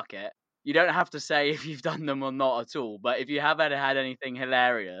in a bucket. You don't have to say if you've done them or not at all, but if you have ever had anything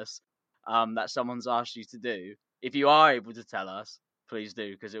hilarious that someone's asked you to do, if you are able to tell us, please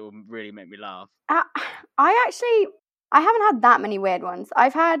do, because it will really make me laugh. I haven't had that many weird ones.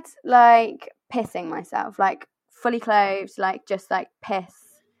 I've had, like, pissing myself, like, fully clothed, like, just, like, piss,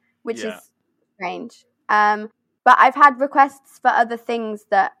 which is strange. But I've had requests for other things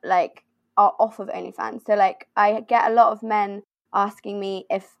that, like, are off of OnlyFans. So, like, I get a lot of men asking me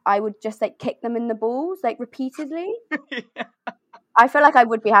if I would just, like, kick them in the balls, like, repeatedly. I feel like I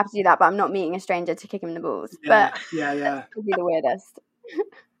would be happy to do that, but I'm not meeting a stranger to kick him in the balls. Yeah, but yeah. That would be the weirdest.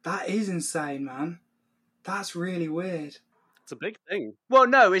 That is insane, man. That's really weird. It's a big thing. Well,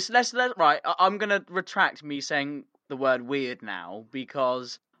 no, it's less right. I'm gonna retract me saying the word weird now,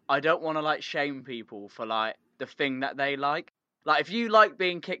 because I don't want to, like, shame people for, like, the thing that they like. Like, if you like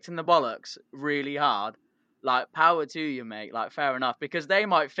being kicked in the bollocks really hard, like, power to you, mate. Like, fair enough, because they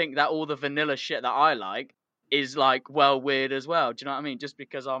might think that all the vanilla shit that I like is, like, well, weird as well. Do you know what I mean? Just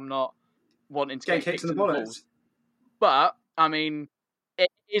because I'm not wanting to get kicked in the balls. But I mean, it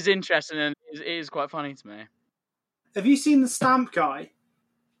is interesting and it is quite funny to me. Have you seen the stamp guy?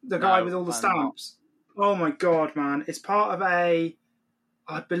 The guy with all the stamps? Not. Oh my god, man. It's part of I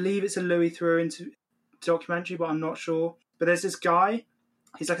believe it's a Louis Theroux documentary, but I'm not sure. But there's this guy,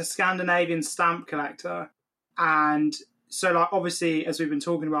 he's like a Scandinavian stamp collector. And so, like, obviously, as we've been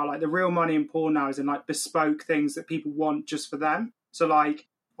talking about, like, the real money in porn now is in, like, bespoke things that people want just for them. So, like,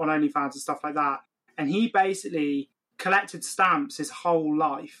 on OnlyFans and stuff like that. And he basically collected stamps his whole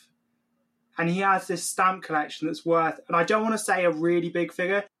life. And he has this stamp collection that's worth, and I don't want to say a really big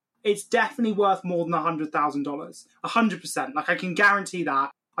figure, it's definitely worth more than $100,000. 100%. Like, I can guarantee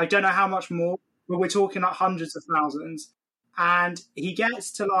that. I don't know how much more, but we're talking like hundreds of thousands. And he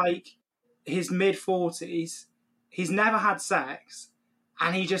gets to, like, his mid-40s. He's never had sex.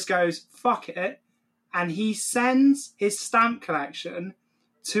 And he just goes, fuck it. And he sends his stamp collection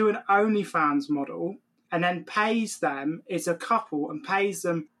to an OnlyFans model and then pays them, it's a couple, and pays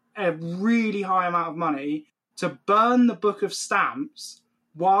them a really high amount of money to burn the book of stamps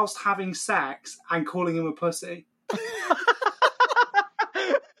whilst having sex and calling him a pussy.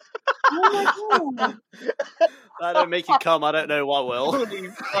 Oh my god. That don't make you come, I don't know what will. Holy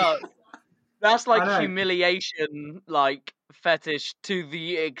fuck. That's like humiliation, like, fetish to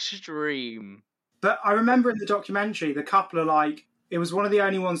the extreme. But I remember in the documentary, the couple are like, it was one of the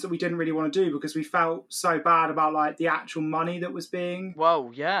only ones that we didn't really want to do because we felt so bad about like the actual money that was being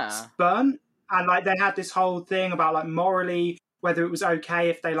burnt. And like they had this whole thing about like morally, whether it was okay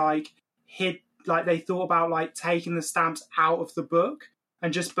if they like hid, like they thought about like taking the stamps out of the book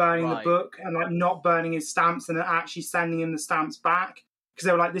and just burning the book and like not burning his stamps and then actually sending him the stamps back. Because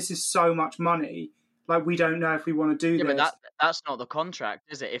they were like, this is so much money. Like, we don't know if we want to do this. But that's not the contract,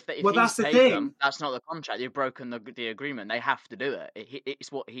 is it? If well, he's that's the paid thing. them, that's not the contract. You've broken the agreement. They have to do it.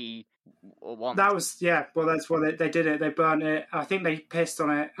 It's what he wants. That was, yeah, well, that's what they did it. They burnt it. I think they pissed on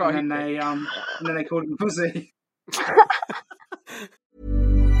it and then they called him pussy.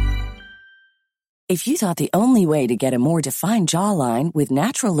 If you thought the only way to get a more defined jawline with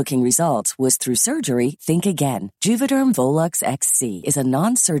natural-looking results was through surgery, think again. Juvederm Volux XC is a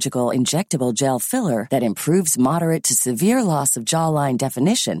non-surgical injectable gel filler that improves moderate to severe loss of jawline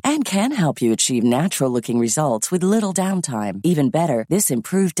definition and can help you achieve natural-looking results with little downtime. Even better, this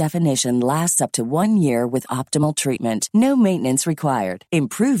improved definition lasts up to 1 year with optimal treatment. No maintenance required.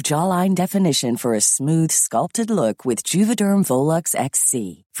 Improve jawline definition for a smooth, sculpted look with Juvederm Volux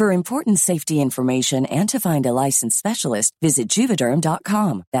XC. For important safety information and to find a licensed specialist, visit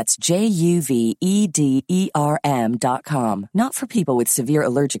Juvederm.com. That's JUVEDERM.com. Not for people with severe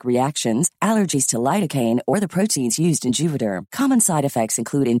allergic reactions, allergies to lidocaine, or the proteins used in Juvederm. Common side effects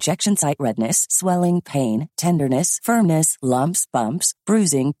include injection site redness, swelling, pain, tenderness, firmness, lumps, bumps,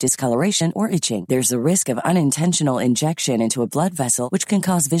 bruising, discoloration, or itching. There's a risk of unintentional injection into a blood vessel, which can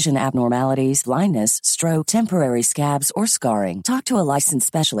cause vision abnormalities, blindness, stroke, temporary scabs, or scarring. Talk to a licensed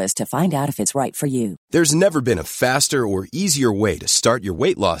specialist to find out if it's right for you. There's never been a faster or easier way to start your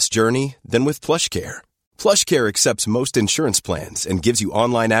weight loss journey than with PlushCare. PlushCare accepts most insurance plans and gives you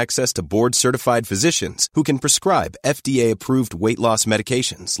online access to board-certified physicians who can prescribe FDA-approved weight loss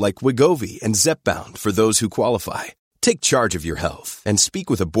medications like Wegovy and Zepbound for those who qualify. Take charge of your health and speak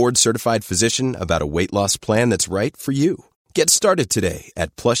with a board-certified physician about a weight loss plan that's right for you. Get started today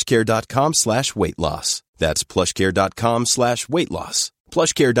at plushcare.com/weight loss. That's plushcare.com/weight loss.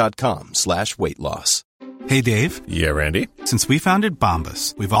 plushcare.com/weight loss. Hey, Dave. Yeah, Randy. Since we founded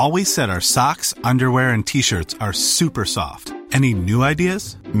Bombas, we've always said our socks, underwear, and T-shirts are super soft. Any new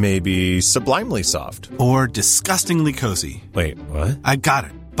ideas? Maybe sublimely soft. Or disgustingly cozy. Wait, what? I got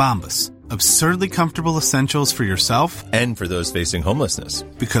it. Bombas. Absurdly comfortable essentials for yourself and for those facing homelessness.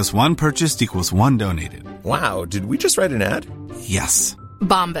 Because one purchased equals one donated. Wow, did we just write an ad? Yes.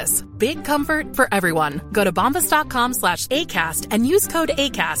 Bombas. Big comfort for everyone. Go to bombas.com/ACAST and use code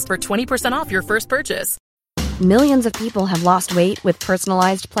ACAST for 20% off your first purchase. Millions of people have lost weight with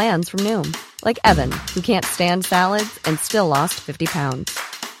personalized plans from Noom. Like Evan, who can't stand salads and still lost 50 pounds.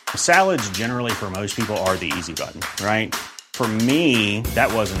 Salads generally for most people are the easy button, right? For me,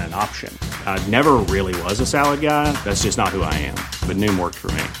 that wasn't an option. I never really was a salad guy. That's just not who I am. But Noom worked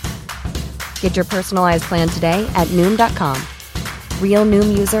for me. Get your personalized plan today at Noom.com. Real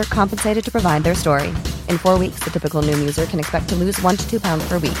Noom user compensated to provide their story. In 4 weeks, the typical Noom user can expect to lose 1 to 2 pounds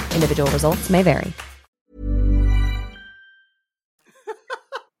per week. Individual results may vary.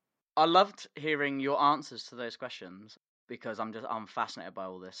 I loved hearing your answers to those questions because I'm fascinated by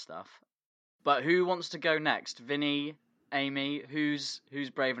all this stuff. But who wants to go next? Vinny, Amy, who's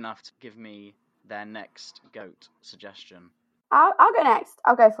brave enough to give me their next goat suggestion? I'll go next.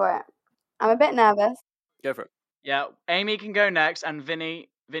 I'll go for it. I'm a bit nervous. Go for it. Yeah, Amy can go next, and Vinny,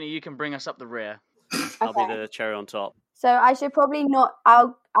 you can bring us up the rear. I'll be the cherry on top. So I should probably not.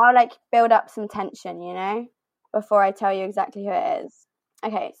 I'll like build up some tension, you know, before I tell you exactly who it is.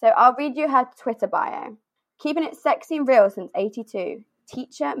 Okay, so I'll read you her Twitter bio. Keeping it sexy and real since '82.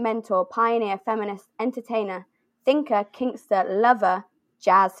 Teacher, mentor, pioneer, feminist, entertainer, thinker, kinkster, lover,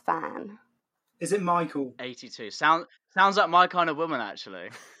 jazz fan. Is it Michael? 82. Sounds like my kind of woman,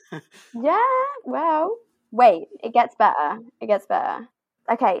 actually. Yeah, well, wait, it gets better.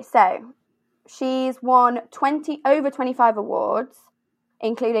 Okay, so she's won over 25 awards,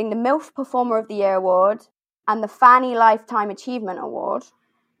 including the MILF Performer of the Year Award and the Fanny Lifetime Achievement Award.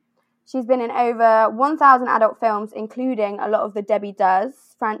 She's been in over 1,000 adult films, including a lot of the Debbie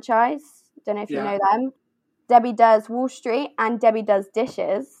Does franchise. Don't know if you know them. Debbie Does Wall Street and Debbie Does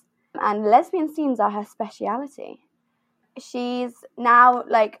Dishes. And lesbian scenes are her speciality. She's now,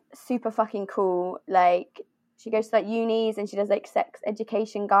 like, super fucking cool. Like, she goes to, like, unis and she does, like, sex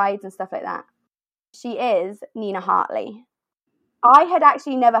education guides and stuff like that. She is Nina Hartley. I had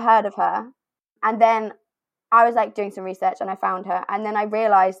actually never heard of her. And then I was, like, doing some research and I found her. And then I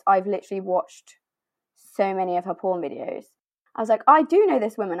realised I've literally watched so many of her porn videos. I was like, I do know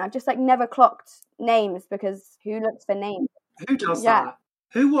this woman. I've just, like, never clocked names because who looks for names? Who does that?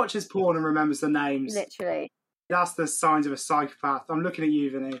 Who watches porn and remembers the names? Literally. That's the signs of a psychopath. I'm looking at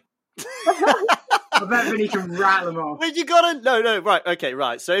you, Vinny. I bet Vinny can rattle them off. Wait, you gotta... No, right, okay,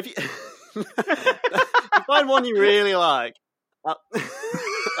 right. So if you... you find one you really like...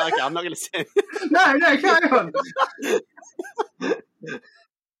 okay, I'm not going to say... No, carry on.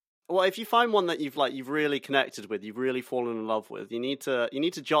 Well, if you find one that you've really connected with, you've really fallen in love with, you need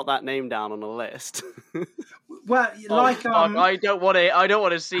to jot that name down on a list. Well, like I don't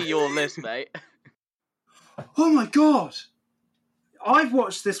want to see your list, mate. Oh my god, I've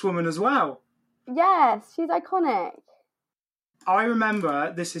watched this woman as well. Yes, she's iconic. I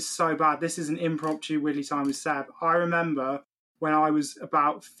remember, this is so bad, this is an impromptu Willy time with Seb. I remember when I was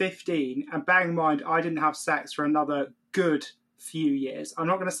about 15, and bearing in mind I didn't have sex for another good few years. I'm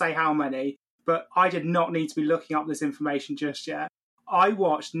not going to say how many, but I did not need to be looking up this information just yet. I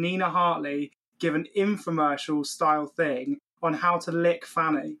watched Nina Hartley give an infomercial style thing on how to lick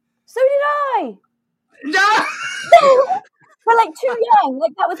Fanny. So did I. No! We're like too young.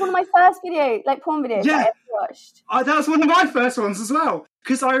 Like that was one of my first videos, like porn videos that I ever watched. That was one of my first ones as well.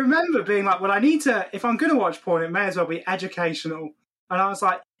 Because I remember being like, well, I need to, if I'm going to watch porn, it may as well be educational. And I was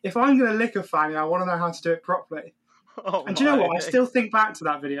like, if I'm going to lick a fanny, I want to know how to do it properly. Oh, and do you know what? I still think back to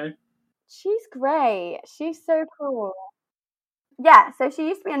that video. She's great. She's so cool. Yeah, so she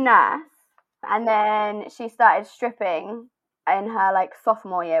used to be a nurse, and then she started stripping in her like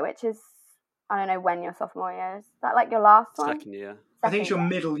sophomore year, which is, I don't know when your sophomore year is. Is that like your last one? Second year. I think it's your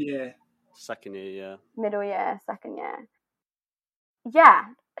middle year. Second year, yeah. Middle year, second year. Yeah,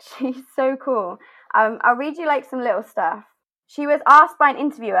 she's so cool. I'll read you like some little stuff. She was asked by an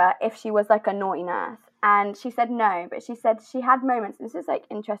interviewer if she was like a naughty nurse, and she said no, but she said she had moments, this is like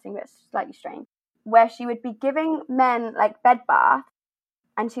interesting but slightly strange, where she would be giving men like bed baths,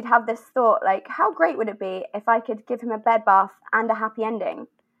 and she'd have this thought like, how great would it be if I could give him a bed bath and a happy ending?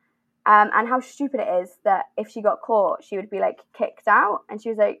 And how stupid it is that if she got caught, she would be like kicked out. And she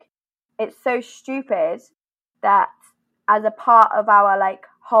was like, it's so stupid that as a part of our like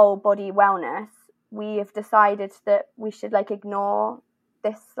whole body wellness, we have decided that we should like ignore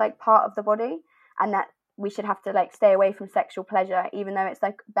this like part of the body, and that we should have to like stay away from sexual pleasure, even though it's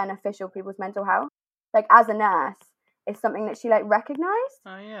like beneficial for people's mental health. Like as a nurse, it's something that she like recognized.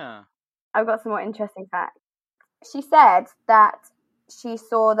 Oh yeah. I've got some more interesting facts. She said that she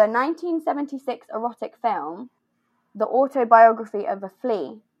saw the 1976 erotic film, The Autobiography of a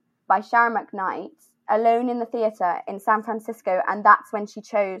Flea, by Sharon McKnight, alone in the theatre in San Francisco, and that's when she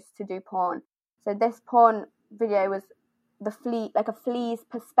chose to do porn. So this porn video was the flea, like a flea's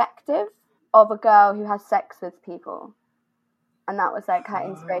perspective of a girl who has sex with people. And that was like her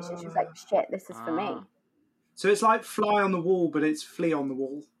inspiration. She was like, shit, this is for me. So it's like Fly on the Wall, but it's Flea on the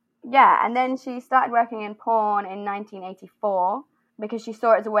Wall. Yeah, and then she started working in porn in 1984 because she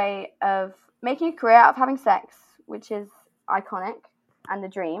saw it as a way of making a career out of having sex, which is iconic and the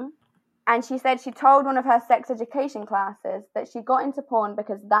dream. And she said she told one of her sex education classes that she got into porn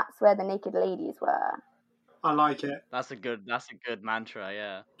because that's where the naked ladies were. I like it. That's a good mantra,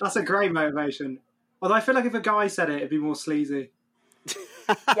 yeah. That's a great motivation. Although I feel like if a guy said it, it'd be more sleazy.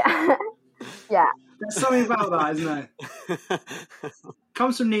 Yeah. Yeah. There's something about that, isn't there?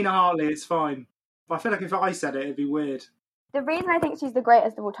 Comes from Nina Hartley, it's fine. But I feel like if I said it, it'd be weird. The reason I think she's the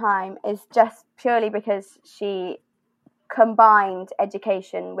greatest of all time is just purely because she combined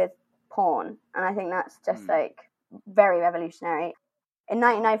education with porn, and I think that's just like very revolutionary. In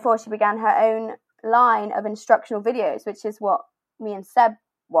 1994 she began her own line of instructional videos, which is what me and Seb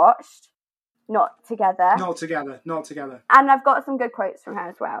watched. Not together. And I've got some good quotes from her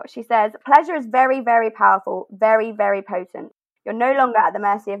as well. She says, pleasure is very, very powerful, very, very potent. You're no longer at the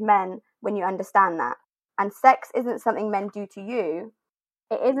mercy of men when you understand that. And sex isn't something men do to you.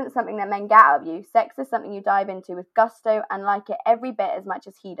 It isn't something that men get out of you. Sex is something you dive into with gusto and like it every bit as much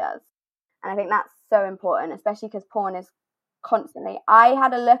as he does. And I think that's so important, especially because porn is constantly... I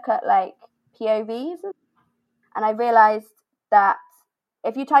had a look at like POVs, and I realised that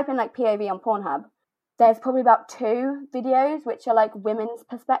if you type in like POV on Pornhub, there's probably about 2 videos which are like women's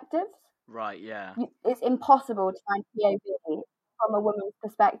perspectives. Right, yeah. It's impossible to find POV from a woman's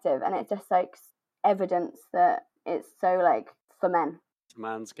perspective, and it's just like evidence that it's so like for men. It's a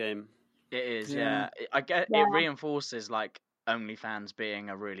man's game. It is, yeah. I get it reinforces like OnlyFans being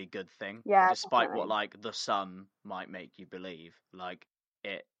a really good thing. Yeah. Despite definitely. what like the sun might make you believe. Like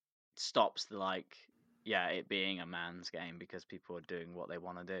it stops the like it being a man's game because people are doing what they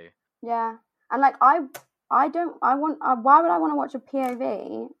want to do. Yeah. And like why would I want to watch a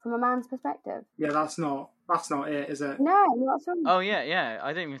POV from a man's perspective? Yeah, that's not That's not it, is it? No, not at all. Oh yeah.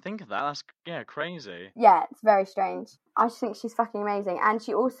 I didn't even think of that. That's crazy. Yeah, it's very strange. I just think she's fucking amazing. And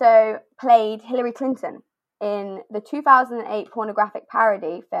she also played Hillary Clinton in the 2008 pornographic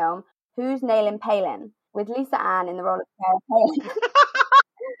parody film Who's Nailin' Palin, with Lisa Ann in the role of Sarah Palin.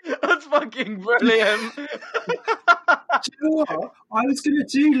 That's fucking brilliant. Do you know what? I was going to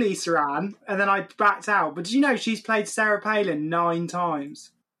do Lisa Ann, and then I backed out. But do you know she's played Sarah Palin 9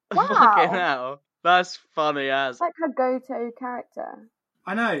 times? Wow. Fucking hell. That's funny as. It's like her go-to character.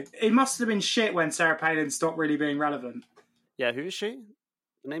 I know. It must have been shit when Sarah Palin stopped really being relevant. Yeah, who is she?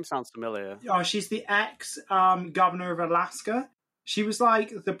 The name sounds familiar. Oh, she's the ex-governor of Alaska. She was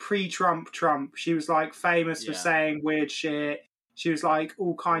like the pre-Trump Trump. She was like famous for saying weird shit. She was like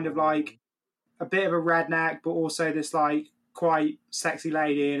all kind of like a bit of a redneck, but also this like quite sexy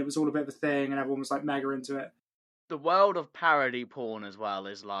lady, and it was all a bit of a thing, and everyone was like mega into it. The world of parody porn as well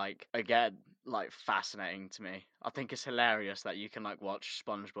is like, again, like fascinating to me. I think it's hilarious that you can like watch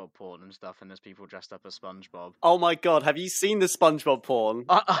SpongeBob porn and stuff, and there's people dressed up as SpongeBob. Oh my god, have you seen the SpongeBob porn?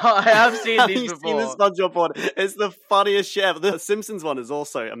 I have seen have these you before. seen the SpongeBob porn? It's the funniest shit ever. The Simpsons one is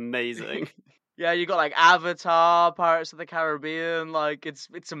also amazing. Yeah, you got like Avatar, Pirates of the Caribbean. Like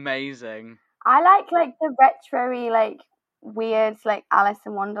it's amazing. I like the retro-y, like weird, like Alice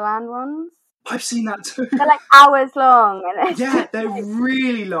in Wonderland ones. I've seen that too. They're like hours long. And yeah, they're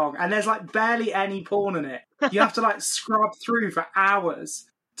really long, and there's like barely any porn in it. You have to like scrub through for hours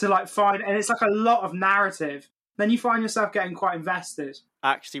to like find, and it's like a lot of narrative. Then you find yourself getting quite invested.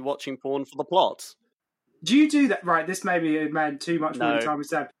 Actually watching porn for the plot. Do you do that? Right, this maybe meant too much No. more time we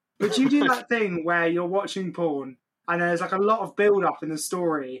said. But do you do that thing where you're watching porn and there's like a lot of build up in the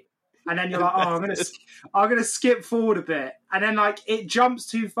story, and then you're like, oh, I'm gonna skip forward a bit, and then like it jumps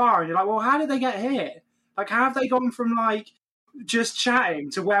too far, and you're like, well, how did they get here? Like, how have they gone from like just chatting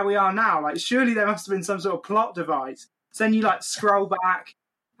to where we are now? Like, surely there must have been some sort of plot device. So then you like scroll back,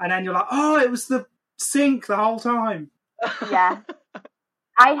 and then you're like, oh, it was the sink the whole time. Yeah.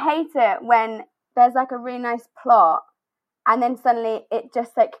 I hate it when there's like a really nice plot, and then suddenly it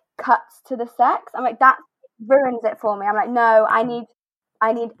just like cuts to the sex. I'm like, that ruins it for me. I'm like, no, I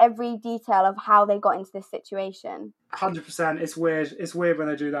need every detail of how they got into this situation. 100%. It's weird. It's weird when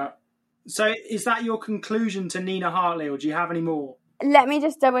they do that. So is that your conclusion to Nina Hartley, or do you have any more? Let me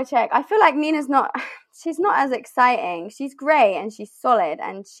just double check. I feel like Nina's she's not as exciting. She's great and she's solid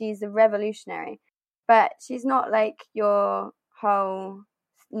and she's a revolutionary, but she's not like your whole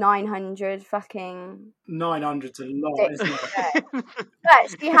 900 fucking... 900's a lot, isn't it?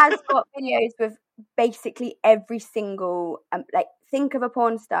 But she has got videos with basically every single, like, think of a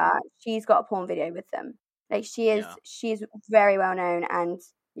porn star, she's got a porn video with them. Like, she's very well known, and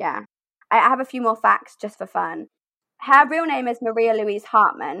yeah. I have a few more facts just for fun. Her real name is Maria Louise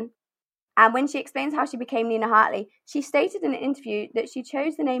Hartman, and when she explains how she became Nina Hartley, she stated in an interview that she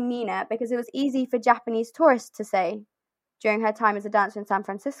chose the name Nina because it was easy for Japanese tourists to say during her time as a dancer in San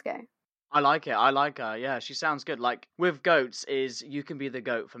Francisco. I like it. I like her. Yeah, she sounds good. Like, with goats is you can be the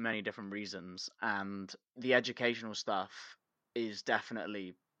goat for many different reasons, and the educational stuff is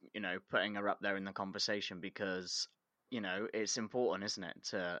definitely, putting her up there in the conversation because, it's important, isn't it,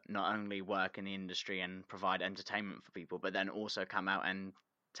 to not only work in the industry and provide entertainment for people, but then also come out and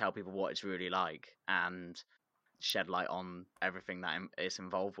tell people what it's really like and shed light on everything that it's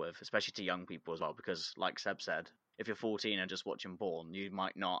involved with, especially to young people as well, because like Seb said, if you're 14 and just watching porn, you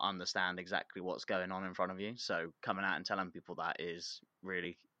might not understand exactly what's going on in front of you. So coming out and telling people that is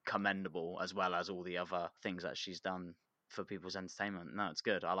really commendable, as well as all the other things that she's done for people's entertainment. No, it's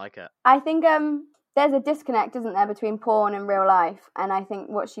good. I like it. I think there's a disconnect, isn't there, between porn and real life? And I think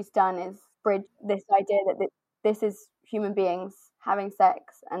what she's done is bridge this idea that this is human beings having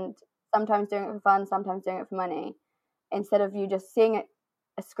sex, and sometimes doing it for fun, sometimes doing it for money, instead of you just seeing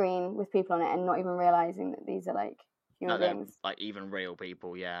a screen with people on it and not even realizing that these are like human beings. Like even real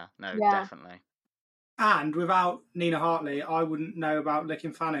people, definitely. And without Nina Hartley, I wouldn't know about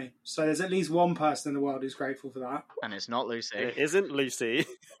Licking Fanny. So there's at least one person in the world who's grateful for that. And it's not Lucy. It isn't Lucy.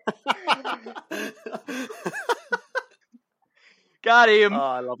 Got him.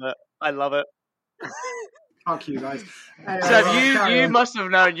 Oh, I love it. Fuck you guys. So you must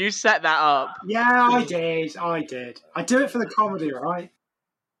have known. You set that up. Yeah, I did. I do it for the comedy, right?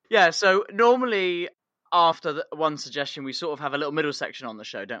 Yeah, so normally after one suggestion, we sort of have a little middle section on the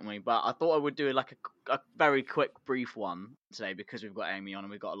show, don't we? But I thought I would do like a very quick, brief one today because we've got Amy on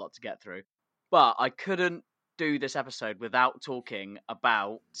and we've got a lot to get through. But I couldn't do this episode without talking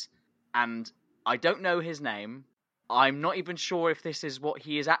about, and I don't know his name. I'm not even sure if this is what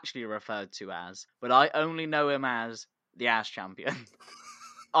he is actually referred to as, but I only know him as the Ass Champion.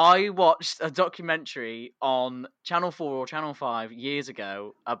 I watched a documentary on Channel 4 or Channel 5 years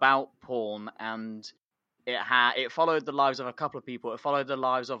ago about porn, and it followed the lives of a couple of people. It followed the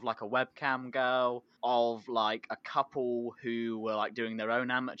lives of like a webcam girl, of like a couple who were like doing their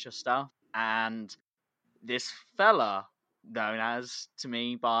own amateur stuff, and this fella known as, to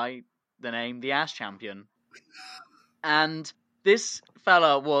me, by the name the Ass Champion. And this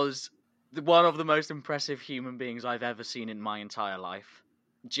fella was one of the most impressive human beings I've ever seen in my entire life.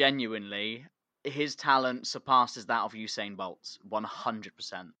 Genuinely, his talent surpasses that of Usain Bolt's 100%.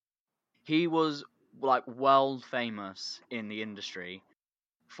 He was like world famous in the industry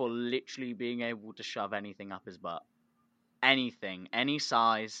for literally being able to shove anything up his butt. Anything, any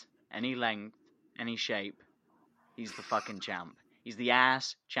size, any length, any shape. He's the fucking champ. He's the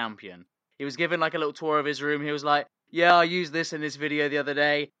Ass Champion. He was given like a little tour of his room. He was like, yeah, I used this in this video the other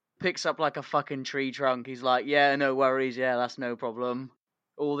day. Picks up like a fucking tree trunk. He's like, yeah, no worries. Yeah, that's no problem.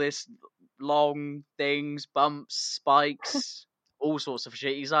 All this long things, bumps, spikes, all sorts of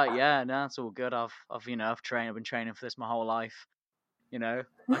shit. He's like, yeah, no, it's all good. I've been training for this my whole life. You know,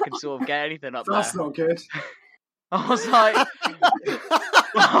 I can sort of get anything up there. That's not good. I was like,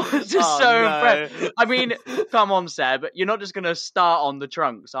 I was just impressed. I mean, come on, Seb. You're not just going to start on the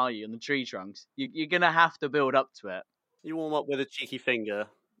trunks, are you? On the tree trunks. You're going to have to build up to it. You warm up with a cheeky finger,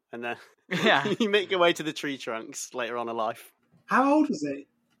 and then yeah, you make your way to the tree trunks later on in life. How old was he?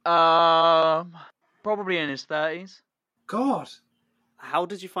 Probably in his 30s. God. How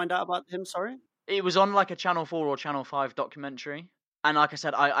did you find out about him, sorry? It was on like a Channel 4 or Channel 5 documentary. And like I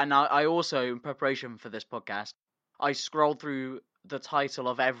said, I also, in preparation for this podcast, I scrolled through the title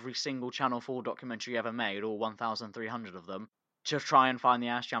of every single Channel 4 documentary ever made, all 1,300 of them, to try and find the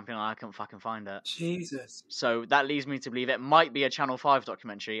Ass Champion, and I couldn't fucking find it. Jesus. So that leads me to believe it might be a Channel 5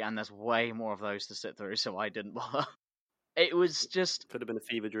 documentary, and there's way more of those to sit through, so I didn't bother. It was just... Could have been a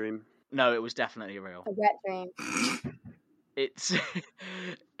fever dream. No, it was definitely real. A wet dream. It's...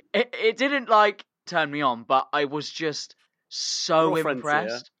 it didn't, like, turn me on, but I was just so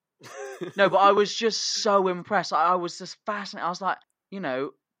impressed. No, but I was just so impressed. I was just fascinated. I was like, you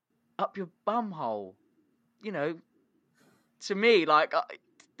know, up your bum hole. You know, to me, like,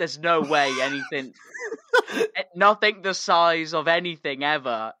 there's no way anything, nothing the size of anything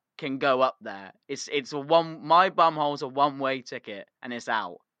ever can go up there. It's a one. My bum hole's a one-way ticket, and it's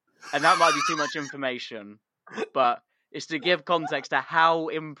out. And that might be too much information, but it's to give context to how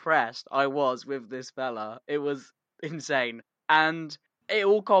impressed I was with this fella. It was insane, and it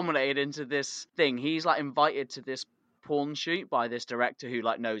all culminated into this thing. He's like invited to this porn shoot by this director who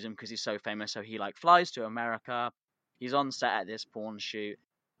like knows him because he's so famous. So he like flies to America. He's on set at this porn shoot,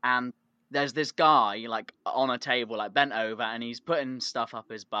 and there's this guy like on a table, like bent over, and he's putting stuff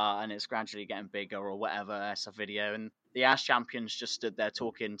up his butt, and it's gradually getting bigger or whatever. It's a video, and the Ass Champion's just stood there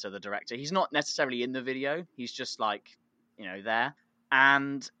talking to the director. He's not necessarily in the video. He's just like, you know, there.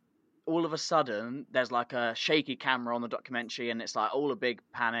 And all of a sudden, there's like a shaky camera on the documentary, and it's like all a big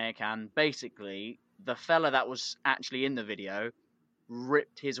panic. And basically, the fella that was actually in the video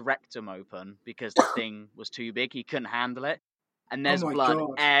ripped his rectum open because the thing was too big. He couldn't handle it. And there's blood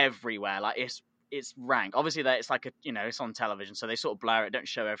everywhere. Like it's rank. Obviously, that it's like a, you know, it's on television, so they sort of blur it, don't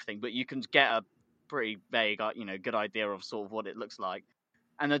show everything, but you can get a pretty vague, you know, good idea of sort of what it looks like.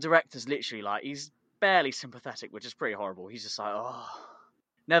 And the director's literally like, he's barely sympathetic, which is pretty horrible. He's just like, oh,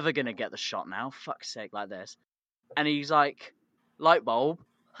 never gonna get the shot now. Fuck's sake, like this. And he's like, light bulb.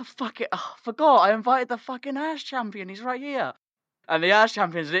 Oh, fuck it. Oh, forgot. I invited the fucking Ass Champion. He's right here. And the Ass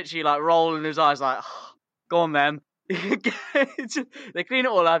Champion's literally like rolling his eyes, like, oh, go on, then. They clean it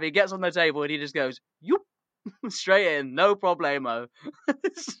all up. He gets on the table and he just goes, "Yoop," straight in, no problemo.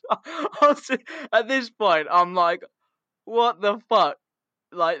 At this point, I'm like, what the fuck?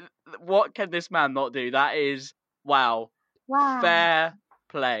 Like, what can this man not do? That is, wow. Fair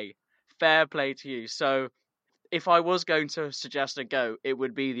play to you. So, if I was going to suggest a goat, it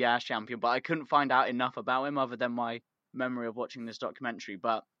would be the Ass Champion, but I couldn't find out enough about him other than my memory of watching this documentary.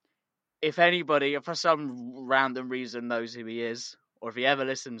 But if anybody, if for some random reason knows who he is, or if he ever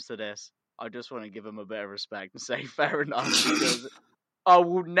listens to this, I just want to give him a bit of respect and say fair enough, because I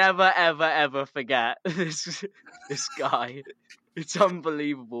will never, ever, ever forget this guy. It's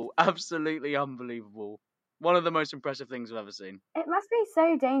unbelievable. Absolutely unbelievable. One of the most impressive things I've ever seen. It must be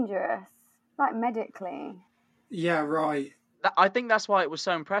so dangerous, like medically. Yeah, right. I think that's why it was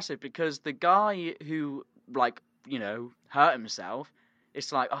so impressive, because the guy who, like, you know, hurt himself,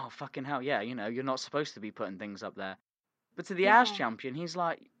 it's like, oh, fucking hell, yeah, you know, you're not supposed to be putting things up there. But to the Ass Champion, he's,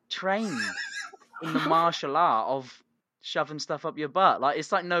 like, trained in the martial art of shoving stuff up your butt. Like,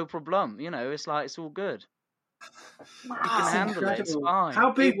 it's, like, no problem, you know, it's, like, it's all good. He can handle it. It's incredible. fine.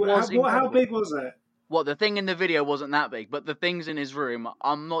 How big? It was How incredible. big was it? What, the thing in the video wasn't that big, but the things in his room,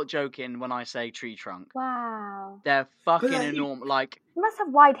 I'm not joking when I say tree trunk. Wow. They're fucking But enormous. Like, You must have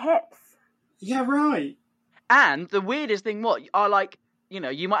wide hips. Yeah, right. and the weirdest thing, you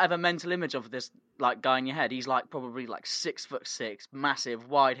might have a mental image of this like guy in your head. He's like probably like 6'6", massive,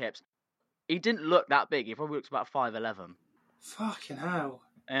 wide hips. He didn't look that big. He probably looks about 5'11". Fucking hell.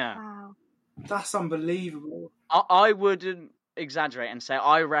 Yeah. Wow. That's unbelievable. I wouldn't exaggerate and say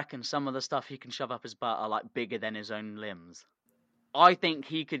I reckon some of the stuff he can shove up his butt are like bigger than his own limbs. I think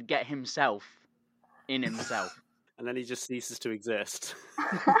he could get himself in himself. And then he just ceases to exist.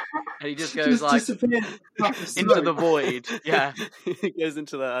 And he just goes like disappears into the void. Yeah. He goes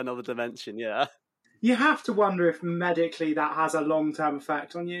into another dimension, yeah. You have to wonder if medically that has a long-term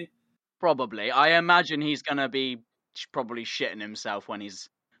effect on you. Probably. I imagine he's going to be probably shitting himself when he's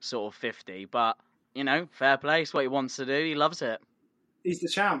sort of 50. But, fair play. It's what he wants to do. He loves it. He's the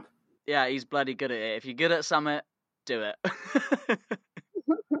champ. Yeah, he's bloody good at it. If you're good at something, do it.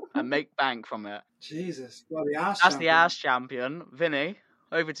 And make bank from it. Jesus. Well, the ass That's champion. the ass champion. Vinny,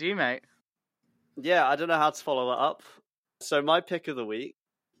 over to you, mate. Yeah, I don't know how to follow that up. So my pick of the week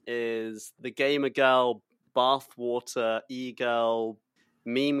is the gamer girl, bathwater e-girl,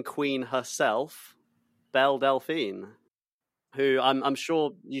 meme queen herself, Belle Delphine, who I'm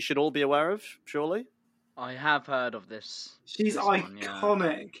sure you should all be aware of, surely? I have heard of this. She's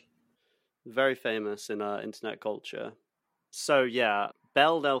iconic. Very famous in internet culture. So yeah,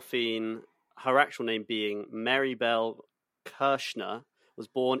 Belle Delphine, her actual name being Mary Belle Kirshner, was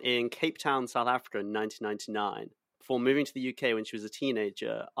born in Cape Town, South Africa in 1999, before moving to the UK when she was a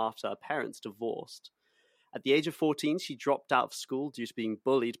teenager after her parents divorced. At the age of 14, she dropped out of school due to being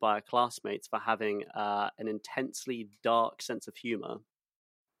bullied by her classmates for having an intensely dark sense of humor.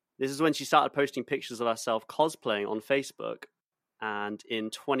 This is when she started posting pictures of herself cosplaying on Facebook. And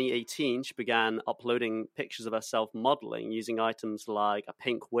in 2018, she began uploading pictures of herself modeling using items like a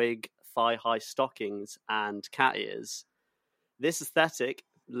pink wig, thigh-high stockings, and cat ears. This aesthetic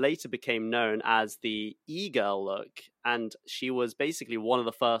later became known as the e-girl look, and she was basically one of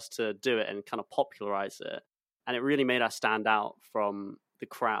the first to do it and kind of popularize it. And it really made her stand out from the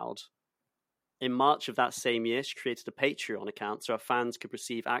crowd. In March of that same year, she created a Patreon account so her fans could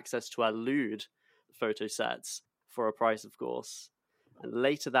receive access to her lewd photo sets for a price, of course. And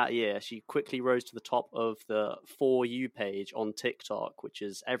later that year, she quickly rose to the top of the For You page on TikTok, which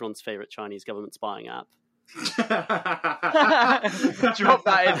is everyone's favorite Chinese government spying app. Drop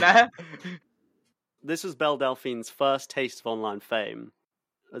that in there. This was Belle Delphine's first taste of online fame,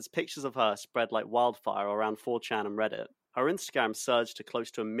 as pictures of her spread like wildfire around 4chan and Reddit. Her Instagram surged to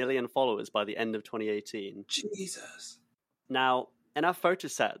close to 1 million followers by the end of 2018. Jesus. Now, in her photo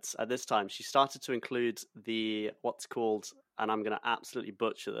sets at this time, she started to include what's called, and I'm going to absolutely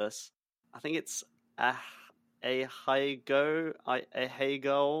butcher this, I think it's a heigo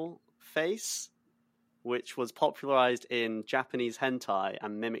face, which was popularized in Japanese hentai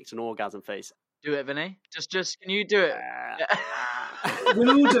and mimicked an orgasm face. Do it, Vinny. Just can you do it?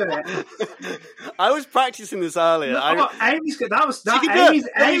 We'll all do it. I was practicing this earlier. Amy's good. That was Amy's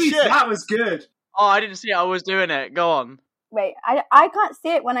that was good. Oh, I didn't see it. I was doing it. Go on. Wait, I can't see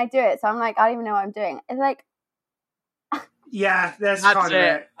it when I do it, so I'm like, I don't even know what I'm doing. It's like... Yeah, that's That's kind of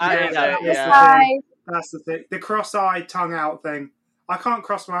it. That's the thing. The cross-eyed, tongue-out thing. I can't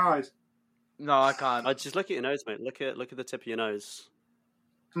cross my eyes. No, I can't. Just look at your nose, mate. Look at the tip of your nose.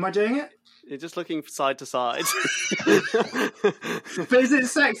 Am I doing it? You're just looking side to side. But is it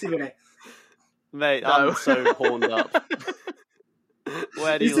sexy, Vinny? Mate, No. I'm so horned up.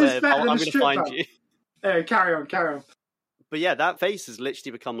 Where do you live? I'm going to find you. Hey, carry on. But yeah, that face has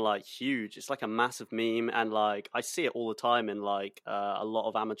literally become like huge. It's like a massive meme, and like I see it all the time in like a lot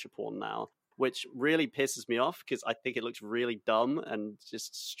of amateur porn now, which really pisses me off because I think it looks really dumb and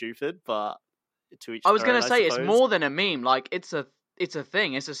just stupid. But to each I was their going own, to say, I it's suppose. more than a meme. Like, it's a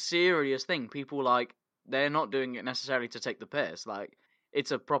thing. It's a serious thing. People, like, they're not doing it necessarily to take the piss. Like,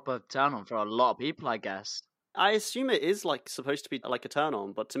 it's a proper turn-on for a lot of people, I guess. I assume it is like supposed to be like a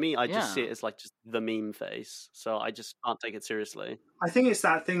turn-on, but to me, I just see Yeah. it as like just the meme face. So I just can't take it seriously. I think it's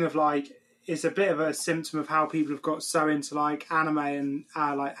that thing of like, it's a bit of a symptom of how people have got so into like anime and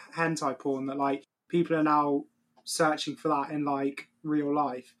like hentai porn that like people are now searching for that in like real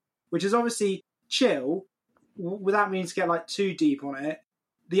life, which is obviously chill without meaning to get like too deep on it.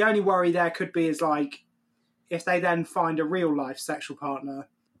 The only worry there could be is like if they then find a real life sexual partner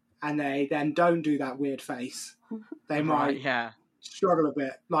and they then don't do that weird face, they might struggle a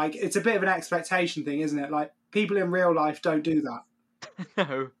bit. Like, it's a bit of an expectation thing, isn't it? Like, people in real life don't do that.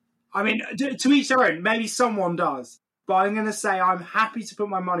 No. I mean, to each their own. Maybe someone does. But I'm going to say I'm happy to put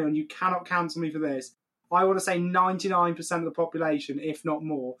my money on. You cannot cancel me for this. I want to say 99% of the population, if not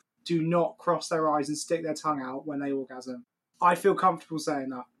more, do not cross their eyes and stick their tongue out when they orgasm. I feel comfortable saying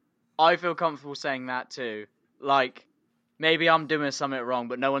that. I feel comfortable saying that too. Like, maybe I'm doing something wrong,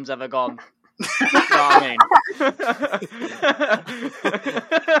 but no one's ever gone. You know what I mean?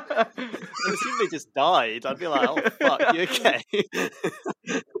 If they just died, I'd be like, oh, fuck, you okay?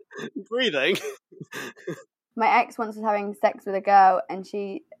 Breathing. My ex once was having sex with a girl, and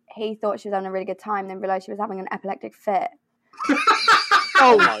he thought she was having a really good time, then realised she was having an epileptic fit.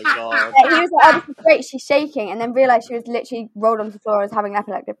 Oh my god. Yeah, he was like, oh, this is great, she's shaking, and then realised she was literally rolled onto the floor and was having an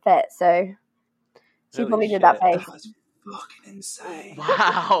epileptic fit, so she probably did that face. That's fucking insane.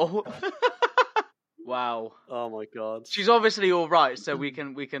 Wow. Wow. Oh my god. She's obviously all right, so we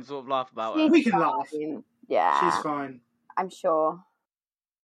can sort of laugh about her. We can laugh. Yeah. She's fine. I'm sure.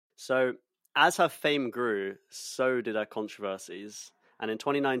 So, as her fame grew, so did her controversies. And in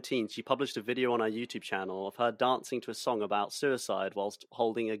 2019, she published a video on her YouTube channel of her dancing to a song about suicide whilst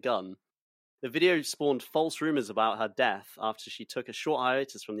holding a gun. The video spawned false rumours about her death after she took a short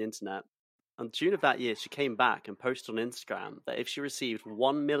hiatus from the internet. In June of that year, she came back and posted on Instagram that if she received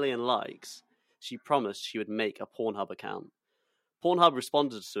 1 million likes, she promised she would make a Pornhub account. Pornhub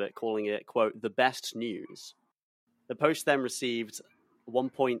responded to it, calling it, quote, the best news. The post then received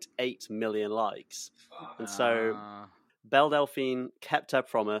 1.8 million likes. And so Belle Delphine kept her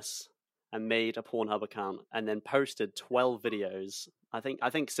promise and made a Pornhub account and then posted 12 videos. I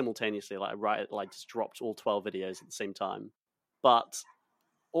think simultaneously, just dropped all 12 videos at the same time. But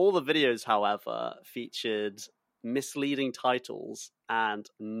all the videos, however, featured misleading titles, and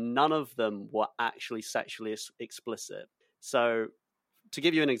none of them were actually sexually explicit. So, to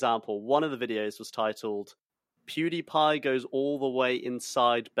give you an example, one of the videos was titled PewDiePie Goes All the Way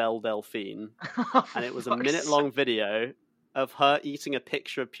Inside Belle Delphine, and it was a minute-long video of her eating a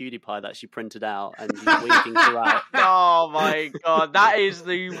picture of PewDiePie that she printed out, and he's winking throughout. Oh my god, that is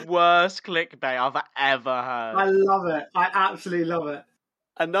the worst clickbait I've ever heard. I love it. I absolutely love it.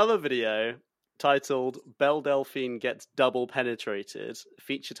 Another video titled Belle Delphine Gets Double Penetrated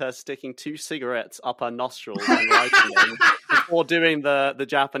featured her sticking 2 cigarettes up her nostrils and lighting them before doing the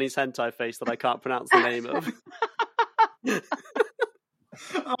Japanese hentai face that I can't pronounce the name of.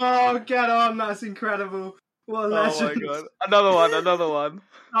 Oh, get on. That's incredible. What a legend. Oh my god. Another one.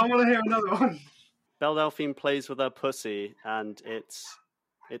 I want to hear another one. Belle Delphine plays with her pussy, and it's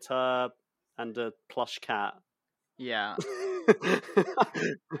her and a plush cat. Yeah.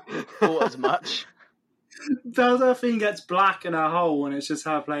 Thought as much. Belle Delphine gets black in her hole and it's just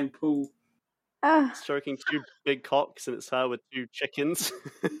her playing pool. Stroking 2 big cocks, and it's her with 2 chickens.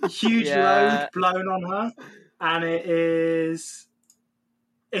 Huge load blown on her, and it's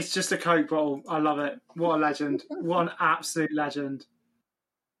just a Coke bottle. I love it. What a legend. What an absolute legend.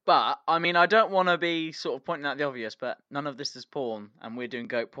 But, I mean, I don't want to be sort of pointing out the obvious, but none of this is porn, and we're doing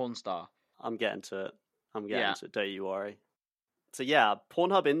Goat Pornstar. I'm getting to it. Don't you worry. So yeah,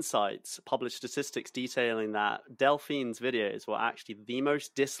 Pornhub Insights published statistics detailing that Delphine's videos were actually the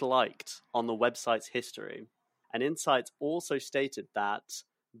most disliked on the website's history. And Insights also stated that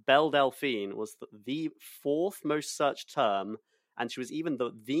Belle Delphine was the 4th most searched term, and she was even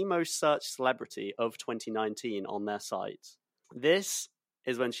the most searched celebrity of 2019 on their site. This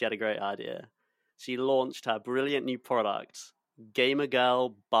is when she had a great idea. She launched her brilliant new product, Gamer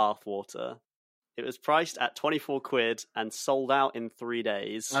Girl Bathwater. It was priced at 24 quid and sold out in 3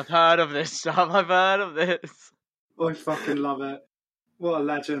 days. I've heard of this stuff. I've heard of this. I fucking love it. What a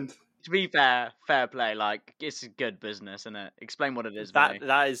legend. To be fair play. Like, it's good business, isn't it? Explain what it is.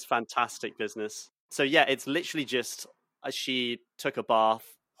 That is fantastic business. So yeah, it's literally just she took a bath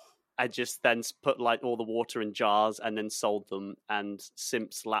and just then put like all the water in jars and then sold them, and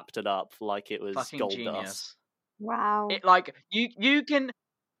simps lapped it up like it was fucking gold genius. dust. Wow. It, like, you can...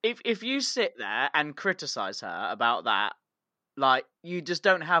 If you sit there and criticize her about that, like, you just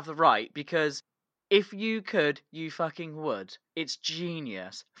don't have the right, because if you could, you fucking would. It's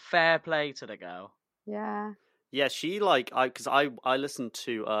genius. Fair play to the girl. Yeah. Yeah, she because I listened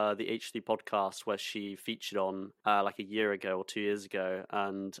to the HD podcast where she featured on like a year ago or 2 years ago,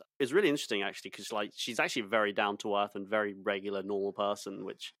 and it's really interesting actually because like she's actually a very down to earth and very regular normal person,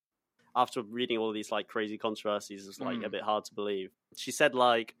 which after reading all of these like crazy controversies is like a bit hard to believe. She said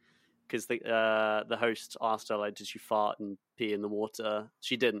like, because the host asked her like, did you fart and pee in the water?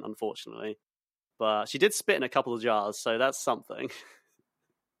 She didn't, unfortunately, but she did spit in a couple of jars, so that's something.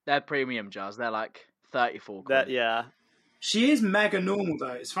 They're premium jars. They're like 34 quid. Yeah. She is mega normal though.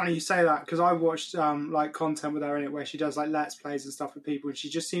 It's funny you say that because I watched like content with her in it where she does like let's plays and stuff with people, and she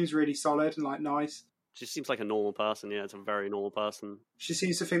just seems really solid and like nice. She seems like a normal person. Yeah, it's a very normal person. She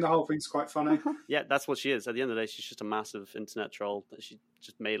seems to think the whole thing's quite funny. Yeah, that's what she is. At the end of the day, she's just a massive internet troll. She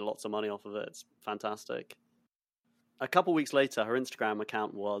just made lots of money off of it. It's fantastic. A couple weeks later, her Instagram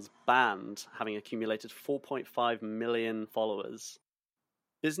account was banned, having accumulated 4.5 million followers.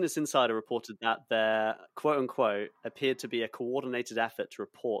 Business Insider reported that there, quote-unquote, appeared to be a coordinated effort to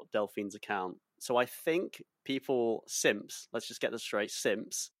report Delphine's account. So I think people, simps, let's just get this straight,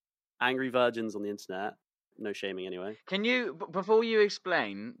 simps, angry virgins on the internet, no shaming anyway. Can you, before you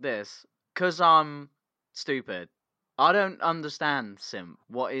explain this, because I'm stupid, I don't understand simp.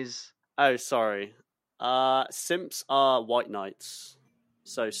 What is... Oh, sorry. Simps are white knights.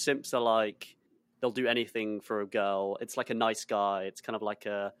 So simps are like, they'll do anything for a girl. It's like a nice guy. It's kind of like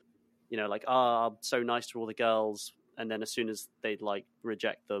a, you know, like, I'm so nice to all the girls. And then as soon as they like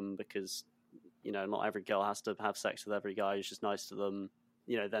reject them because, you know, not every girl has to have sex with every guy who's just nice to them,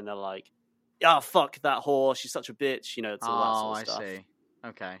 you know, then they're like, fuck that whore. She's such a bitch. You know, it's all that sort of stuff. I see.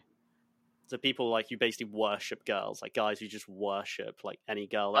 Okay. So people like you basically worship girls, like guys who just worship like any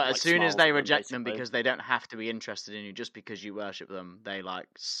girl. But That, as like, soon as smiles they at them, reject them basically. because they don't have to be interested in you just because you worship them, they like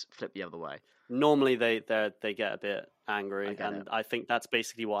flip the other way. Normally they get a bit angry, get and it. I think that's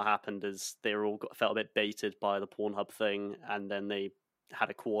basically what happened. Is they were all felt a bit baited by the Pornhub thing, and then they had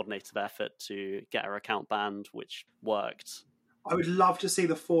a coordinated effort to get her account banned, which worked. I would love to see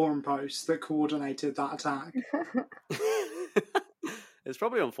the forum post that coordinated that attack. It's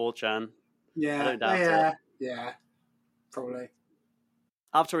probably on 4chan. Yeah, I don't doubt it. Yeah, probably.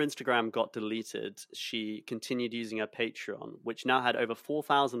 After Instagram got deleted, she continued using her Patreon, which now had over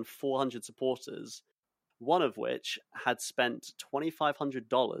 4,400 supporters, one of which had spent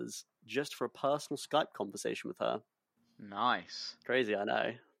 $2,500 just for a personal Skype conversation with her. Nice. Crazy, I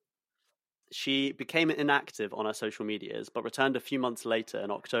know. She became inactive on her social medias, but returned a few months later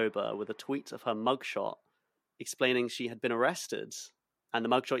in October with a tweet of her mugshot explaining she had been arrested. And the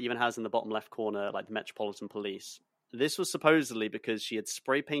mugshot even has in the bottom left corner, like the Metropolitan Police. This was supposedly because she had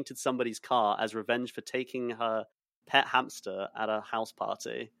spray painted somebody's car as revenge for taking her pet hamster at a house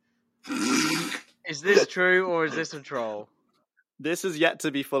party. Is this true or is this a troll? This is yet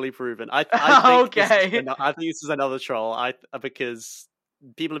to be fully proven. I think Okay. I think this is another troll. Because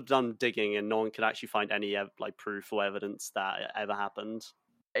people have done digging and no one could actually find any like proof or evidence that it ever happened.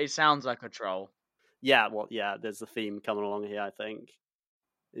 It sounds like a troll. Yeah, well, yeah. There's a theme coming along here, I think.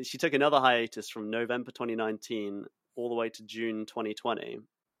 She took another hiatus from November 2019 all the way to June 2020,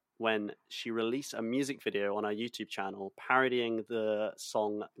 when she released a music video on her YouTube channel parodying the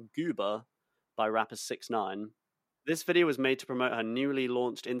song Goober by rapper 6ix9ine. This video was made to promote her newly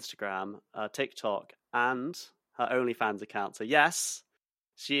launched Instagram, TikTok, and her OnlyFans account. So yes,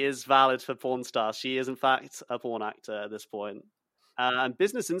 she is valid for Pornstar. She is in fact a porn actor at this point. And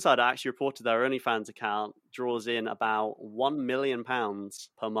Business Insider actually reported their OnlyFans account draws in about £1 million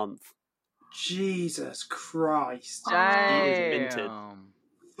per month. Jesus Christ. Damn. He is minted.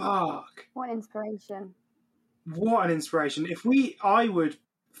 Fuck. What an inspiration. What an inspiration. I would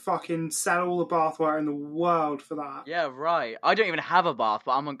fucking sell all the bathwater in the world for that. Yeah, right. I don't even have a bath,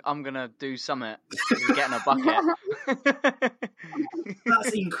 but I'm gonna do something. Get in a bucket.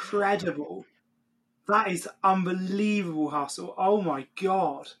 That's incredible. That is unbelievable hustle. Oh my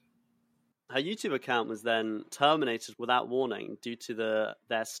god. Her YouTube account was then terminated without warning due to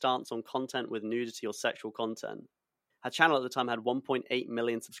their stance on content with nudity or sexual content. Her channel at the time had 1.8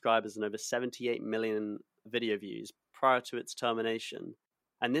 million subscribers and over 78 million video views prior to its termination.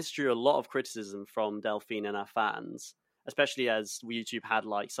 And this drew a lot of criticism from Delphine and her fans, especially as YouTube had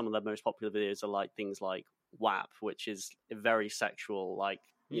like some of the most popular videos are like things like WAP, which is very sexual, like,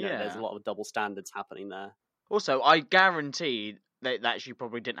 you know, there's a lot of double standards happening there. Also, I guarantee that she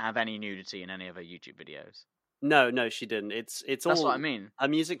probably didn't have any nudity in any of her YouTube videos. No, she didn't. It's That's all what I mean. Her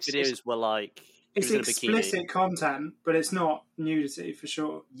music videos were like It's she was in a bikini. explicit content, but it's not nudity for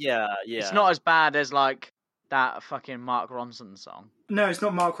sure. Yeah. It's not as bad as like that fucking Mark Ronson song. No, it's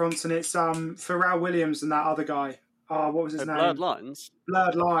not Mark Ronson. It's Pharrell Williams and that other guy. Oh, what was his name? Blurred Lines.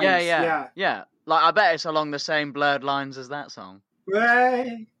 Blurred Lines. Yeah. Like I bet it's along the same blurred lines as that song.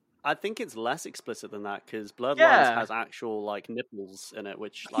 Way. I think it's less explicit than that because Blurred Lines has actual like nipples in it,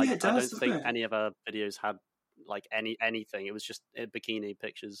 which like it does, I don't think doesn't it? any of her videos had like anything. It was just bikini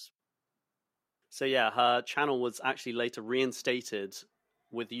pictures. So yeah, her channel was actually later reinstated,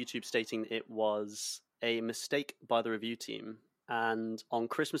 with YouTube stating it was a mistake by the review team. And on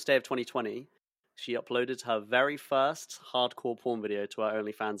Christmas Day of 2020, she uploaded her very first hardcore porn video to her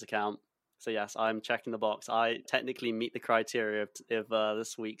OnlyFans account. So yes, I'm checking the box. I technically meet the criteria of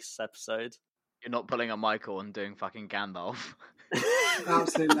this week's episode. You're not pulling a Michael and doing fucking Gandalf.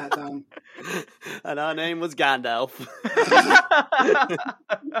 Absolute letdown. And our name was Gandalf.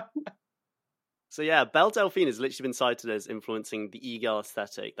 So yeah, Belle Delphine has literally been cited as influencing the e-girl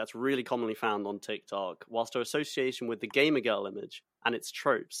aesthetic that's really commonly found on TikTok, whilst her association with the gamer girl image and its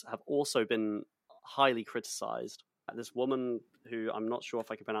tropes have also been highly criticized. This woman, who I'm not sure if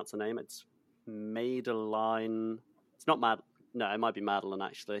I can pronounce her name, it's Madeline. It's not Mad. No, it might be Madeline,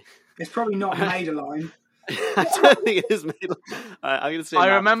 actually. It's probably not Madeline. I don't think it is Madeline. I'm gonna say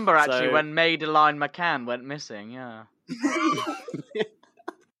I remember actually when Madeline McCann went missing, yeah.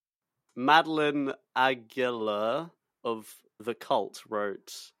 Madeline Aguilar of The Cult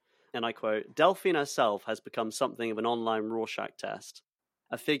wrote, and I quote, Delphine herself has become something of an online Rorschach test,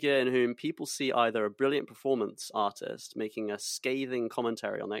 a figure in whom people see either a brilliant performance artist making a scathing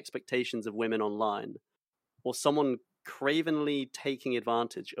commentary on the expectations of women online, or someone cravenly taking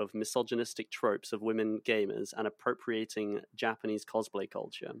advantage of misogynistic tropes of women gamers and appropriating Japanese cosplay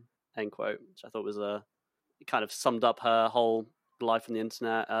culture, end quote, which I thought was it kind of summed up her whole life on the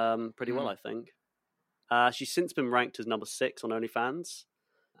internet pretty well, I think. She's since been ranked as number 6 on OnlyFans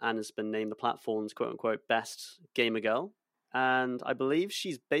and has been named the platform's quote-unquote best gamer girl. And I believe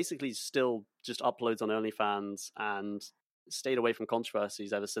she's basically still just uploads on OnlyFans and stayed away from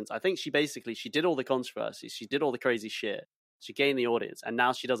controversies ever since. I think she did all the controversies, she did all the crazy shit, she gained the audience, and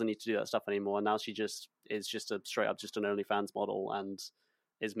now she doesn't need to do that stuff anymore. And now she just is just a straight up just an OnlyFans model and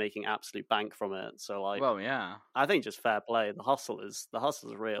is making absolute bank from it. So like, well, yeah, I think just fair play. The hustle is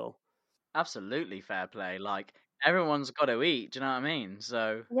real. Absolutely fair play. Like, everyone's got to eat. Do you know what I mean?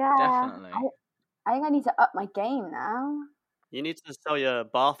 So Yeah, definitely. I think I need to up my game now. You need to sell your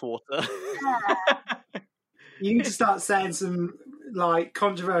bathwater. Yeah. You need to start saying some like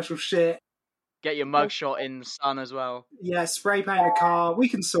controversial shit. Get your mugshot in the sun as well. Yeah, spray paint a car. We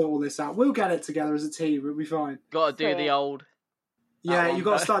can sort all this out. We'll get it together as a team. We'll be fine. Got to do the old. Yeah, you've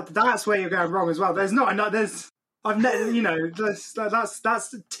got to start. That's where you're going wrong as well. There's not enough. I've never,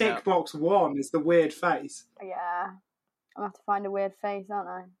 that's tick box 1 is the weird face. Yeah, I'll have to find a weird face, aren't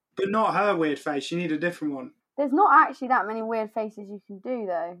I? But not her weird face. You need a different one. There's not actually that many weird faces you can do,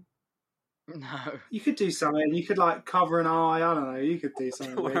 though. No. You could do something. You could like cover an eye. I don't know. You could do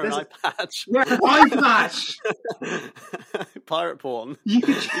something. Wear an eye patch. Wear an eye patch. Pirate porn. You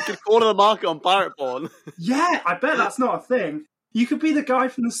could corner the market on pirate porn. Yeah, I bet that's not a thing. You could be the guy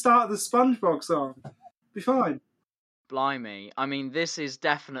from the start of the SpongeBob song. Be fine. Blimey. I mean, this is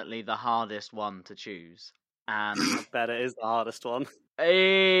definitely the hardest one to choose. And I bet it is the hardest one.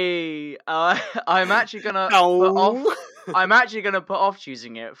 Hey, I'm actually gonna put off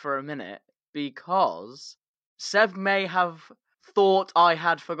choosing it for a minute because Seb may have thought I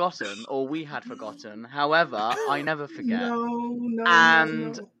had forgotten or we had forgotten. However, I never forget.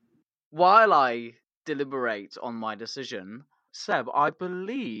 No. While I deliberate on my decision, Seb, I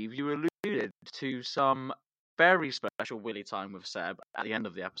believe you alluded to some very special Willy time with Seb at the end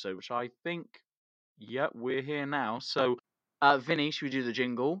of the episode, which I think, we're here now. So, Vinny, should we do the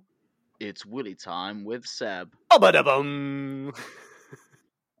jingle? It's Willy time with Seb.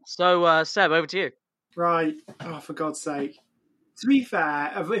 So, Seb, over to you. Right. Oh, for God's sake. To be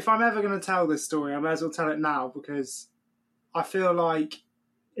fair, if I'm ever going to tell this story, I may as well tell it now because I feel like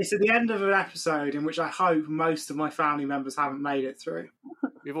it's at the end of an episode in which I hope most of my family members haven't made it through.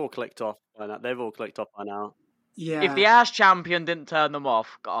 We've all clicked off by now. They've all clicked off by now. Yeah. If the Ash Champion didn't turn them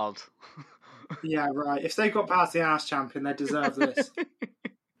off, God. Yeah, right. If they've got past the Ash Champion, they deserve this.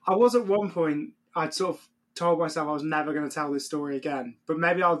 I was at one point, I'd sort of told myself I was never going to tell this story again, but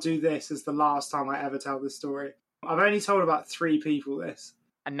maybe I'll do this as the last time I ever tell this story. I've only told about 3 people this.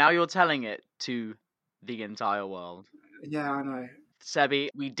 And now you're telling it to the entire world. Yeah, I know. Sebi,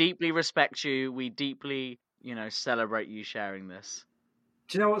 we deeply respect you. We deeply, celebrate you sharing this.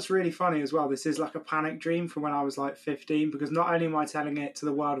 Do you know what's really funny as well? This is like a panic dream from when I was like 15, because not only am I telling it to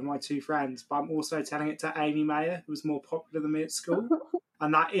the world of my 2 friends, but I'm also telling it to Amy Mayer, who was more popular than me at school.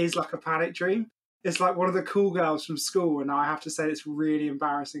 And that is like a panic dream. It's like one of the cool girls from school, and I have to say it's a really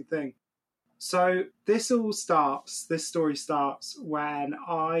embarrassing thing. So this story starts when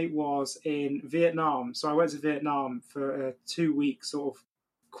I was in Vietnam. So I went to Vietnam for a 2-week sort of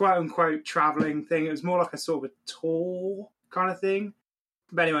quote-unquote traveling thing. It was more like a sort of a tour kind of thing.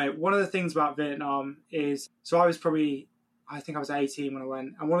 But anyway, one of the things about Vietnam is, so I think I was 18 when I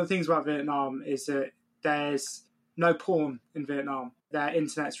went. And one of the things about Vietnam is that there's no porn in Vietnam. Their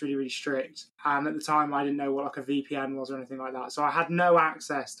internet's really, really strict. And at the time, I didn't know what like a VPN was or anything like that. So I had no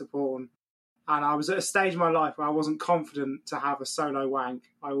access to porn. And I was at a stage in my life where I wasn't confident to have a solo wank.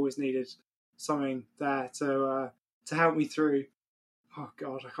 I always needed something there to help me through. Oh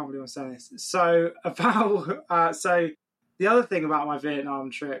God, I can't believe I'm saying this. So the other thing about my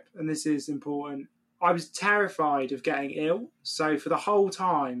Vietnam trip, and this is important, I was terrified of getting ill. So for the whole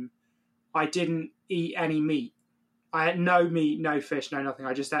time, I didn't eat any meat. I had no meat, no fish, no nothing.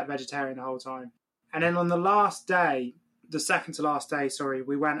 I just ate vegetarian the whole time. And then on the last day, the second to last day,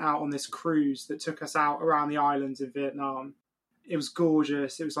 we went out on this cruise that took us out around the islands in Vietnam. It was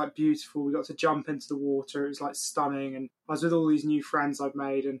gorgeous. It was like beautiful. We got to jump into the water. It was like stunning. And I was with all these new friends I'd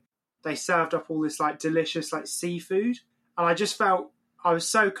made, and they served up all this like delicious like seafood. And I just felt I was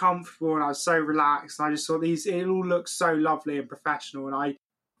so comfortable and I was so relaxed. And I just thought it all looked so lovely and professional. And I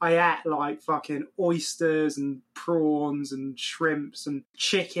ate like fucking oysters and prawns and shrimps and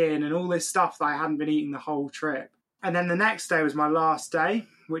chicken and all this stuff that I hadn't been eating the whole trip. And then the next day was my last day,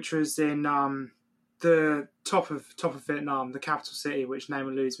 which was in the top of Vietnam, the capital city, which name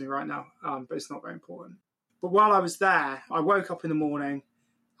eludes me right now, but it's not very important. But while I was there, I woke up in the morning,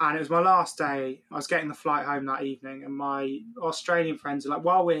 and it was my last day. I was getting the flight home that evening, and my Australian friends are like,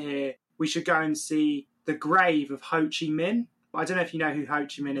 while we're here, we should go and see the grave of Ho Chi Minh. I don't know if you know who Ho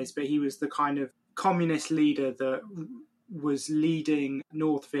Chi Minh is, but he was the kind of communist leader that was leading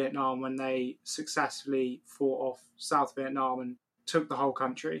North Vietnam when they successfully fought off South Vietnam and took the whole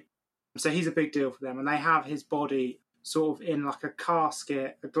country. So he's a big deal for them. And they have his body sort of in like a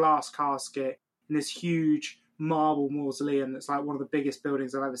casket, a glass casket, in this huge marble mausoleum that's like one of the biggest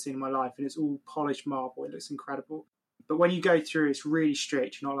buildings I've ever seen in my life. And it's all polished marble. It looks incredible. But when you go through, it's really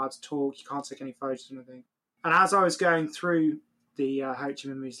strict. You're not allowed to talk. You can't take any photos or anything. And as I was going through the Ho Chi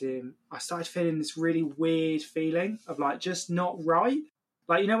Minh Museum, I started feeling this really weird feeling of like just not right.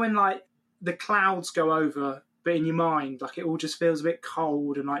 Like, you know, when like the clouds go over, but in your mind, like it all just feels a bit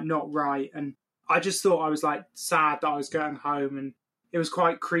cold and like not right. And I just thought I was like sad that I was going home, and it was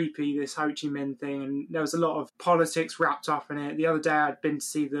quite creepy, this Ho Chi Minh thing. And there was a lot of politics wrapped up in it. The other day I'd been to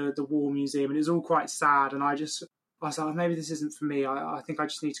see the War Museum, and it was all quite sad. And I was like, oh, maybe this isn't for me. I think I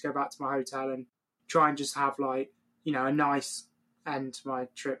just need to go back to my hotel and try and just have like, you know, a nice end to my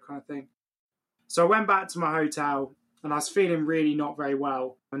trip kind of thing. So I went back to my hotel, and I was feeling really not very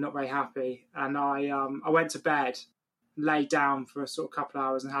well and not very happy. And I went to bed, laid down for a sort of couple of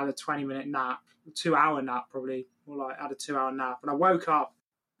hours and had a 20-minute nap, a 2-hour nap probably, or like had a 2-hour nap. And I woke up,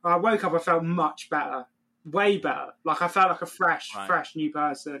 I felt much better, way better. Like I felt like a fresh new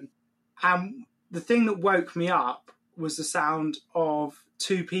person. And the thing that woke me up was the sound of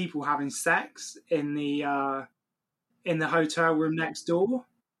two people having sex in the hotel room next door.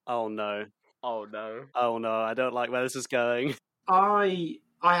 Oh no. Oh no. Oh no, I don't like where this is going. I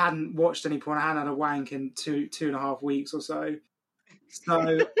hadn't watched any porn. I hadn't had a wank in two and a half weeks or so.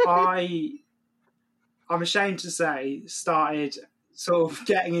 So I'm ashamed to say, started sort of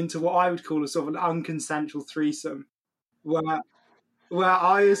getting into what I would call a sort of an unconsensual threesome, where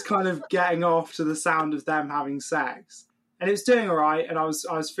I was kind of getting off to the sound of them having sex, and it was doing all right, and I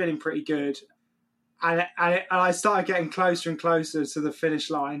was feeling pretty good. And I started getting closer and closer to the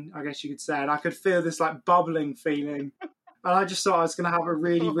finish line, I guess you could say. And I could feel this like bubbling feeling. And I just thought I was going to have a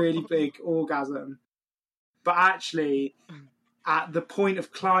really, really big orgasm. But actually, at the point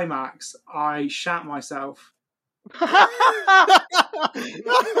of climax, I shat myself.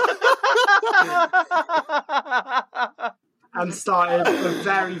 And started a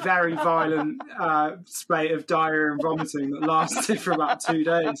very, very violent spate of diarrhea and vomiting that lasted for about 2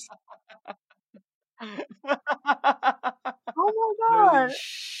 days. Oh my god! Holy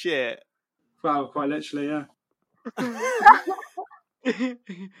shit! Well, quite literally, yeah.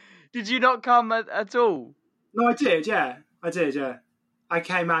 Did you not come at all? No, I did, yeah. I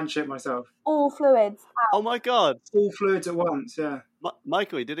came and shit myself. All fluids. Oh my god! All fluids at once, yeah.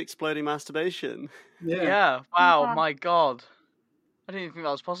 Michael, you did exploding masturbation. Yeah. Wow. Yeah. My god. I didn't even think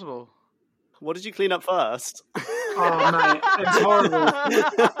that was possible. What did you clean up first? Oh, mate, it's horrible.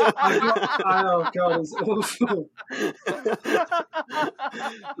 Oh, God, it's awful.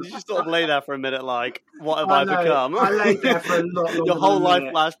 You just sort of lay there for a minute like, what have I become? I laid there for a lot longer. Your whole than a life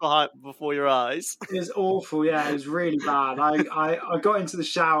minute. flashed before your eyes. It was awful, yeah, it was really bad. I got into the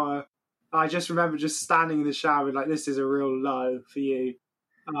shower. I just remember just standing in the shower like, this is a real low for you.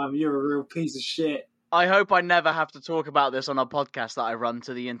 You're a real piece of shit. I hope I never have to talk about this on a podcast that I run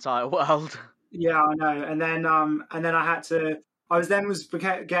to the entire world. Yeah, I know. And then I had to.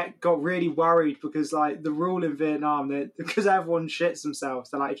 Got really worried because like the rule in Vietnam that because everyone shits themselves,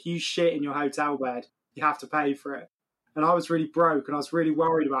 they're like if you shit in your hotel bed, you have to pay for it. And I was really broke, and I was really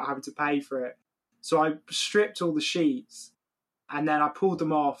worried about having to pay for it. So I stripped all the sheets, and then I pulled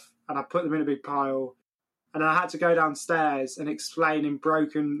them off, and I put them in a big pile, And I had to go downstairs and explain in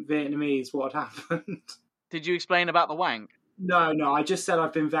broken Vietnamese what had happened. Did you explain about the wank? No, I just said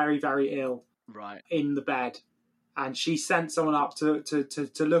I've been very, very ill. Right. In the bed. And she sent someone up to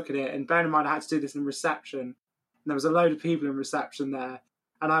look at it. And bear in mind, I had to do this in reception. And there was a load of people in reception there.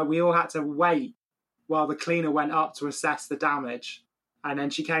 And we all had to wait while the cleaner went up to assess the damage. And then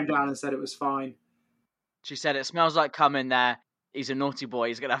she came down and said it was fine. She said, it smells like cum in there. He's a naughty boy.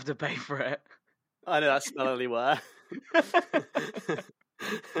 He's going to have to pay for it. I know that smell anywhere. The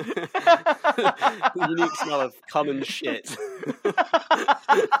unique smell of cum and shit.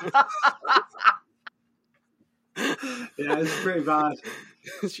 Yeah, it's pretty bad.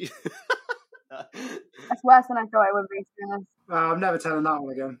 That's worse than I thought it would be, to be honest. I'm never telling that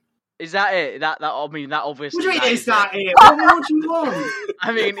one again. Is that it? That obviously. What do you mean, is that it? What more do you want?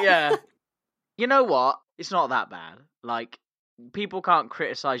 I mean, yeah. You know what? It's not that bad. Like, people can't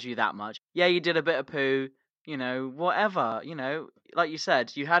criticize you that much. Yeah, you did a bit of poo, whatever, like you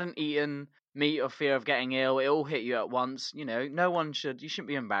said, you hadn't eaten meat or fear of getting ill. It all hit you at once. You shouldn't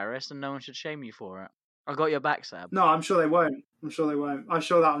be embarrassed and no one should shame you for it. I got your back, Seb. No, I'm sure they won't. I'm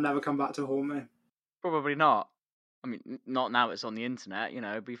sure that'll never come back to haunt me. Probably not. I mean, not now it's on the internet,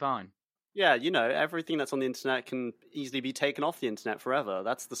 it'd be fine. Yeah, everything that's on the internet can easily be taken off the internet forever.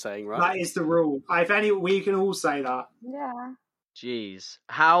 That's the saying, right? That is the rule. We can all say that. Yeah. Jeez.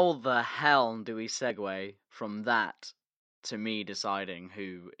 How the hell do we segue from that to me deciding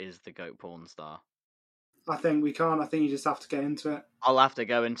who is the GOAT porn star? I think we can't. I think you just have to get into it. I'll have to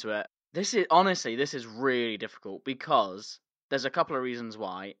go into it. This is really difficult because there's a couple of reasons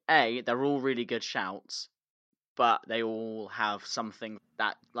why. A, they're all really good shouts, but they all have something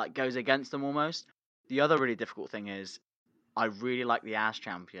that goes against them almost. The other really difficult thing is I really like the ass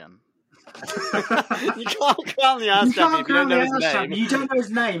champion. You can't crown the ass champion if you don't know his name. You don't know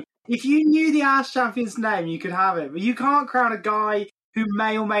his name. If you knew the ass champion's name, you could have it. But you can't crown a guy who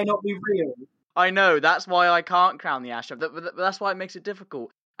may or may not be real. I know, that's why I can't crown the ass champion. But that's why it makes it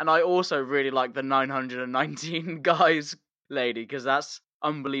difficult. And I also really like the 919 guys lady, because that's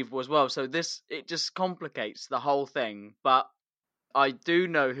unbelievable as well. So it just complicates the whole thing. But I do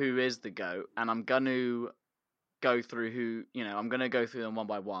know who is the GOAT, and I'm going to go through I'm going to go through them one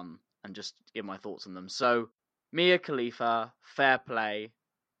by one and just give my thoughts on them. So, Mia Khalifa, fair play.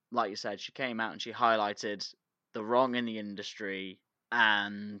 Like you said, she came out and she highlighted the wrong in the industry,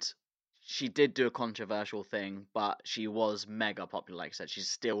 and she did do a controversial thing, but she was mega popular. Like I said, she's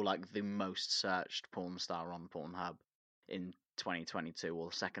still the most searched porn star on Pornhub in 2022, or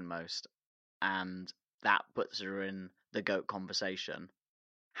the second most, and that puts her in the GOAT conversation.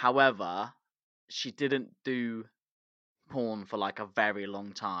 However, she didn't do porn for a very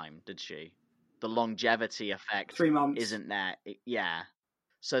long time, did she? The longevity effect 3 months isn't there. Yeah.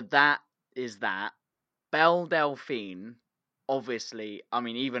 So that is that. Belle Delphine, obviously, I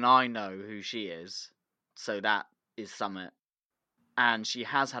mean, even I know who she is, so that is summit. And she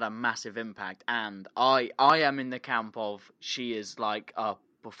has had a massive impact, and I am in the camp of she is a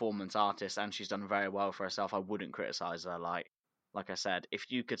performance artist, and she's done very well for herself. I wouldn't criticize her. Like I said,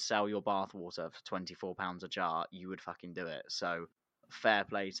 if you could sell your bathwater for £24 a jar, you would fucking do it. So, fair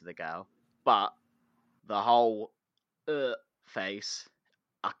play to the girl. But the whole face,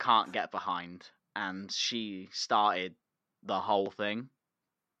 I can't get behind. And she started the whole thing.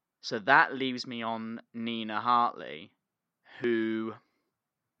 So that leaves me on Nina Hartley, who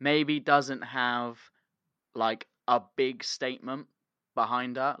maybe doesn't have a big statement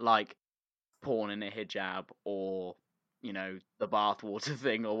behind her, like porn in a hijab or the bathwater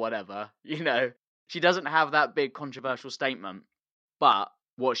thing or whatever. She doesn't have that big controversial statement, but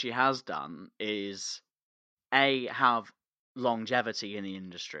what she has done is A, have longevity in the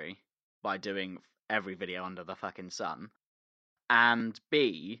industry by doing every video under the fucking sun, and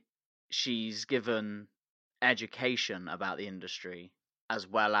B, she's given education about the industry as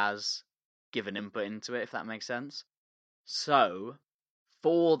well as given input into it, if that makes sense. So,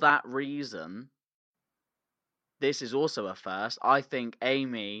 for that reason, this is also a first. I think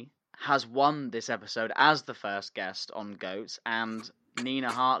Amy has won this episode as the first guest on GOATs, and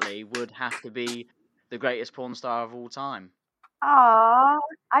Nina Hartley would have to be the greatest porn star of all time. Aww,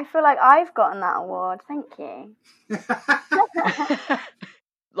 I feel like I've gotten that award. Thank you.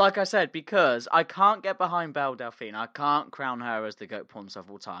 Like I said, because I can't get behind Belle Delphine. I can't crown her as the GOAT porn star of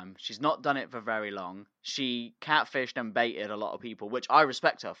all time. She's not done it for very long. She catfished and baited a lot of people, which I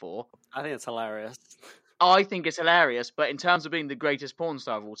respect her for. I think it's hilarious. I think it's hilarious, but in terms of being the greatest porn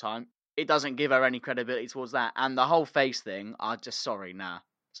star of all time, it doesn't give her any credibility towards that. And the whole face thing,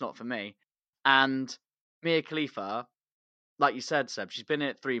 it's not for me. And Mia Khalifa, like you said, Seb, she's been in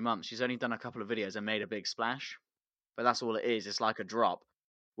it 3 months. She's only done a couple of videos and made a big splash. But that's all it is. It's like a drop.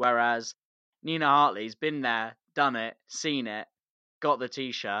 Whereas Nina Hartley's been there, done it, seen it, got the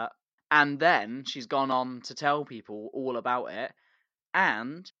t-shirt, and then she's gone on to tell people all about it.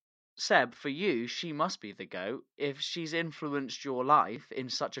 And, Seb, for you, she must be the GOAT if she's influenced your life in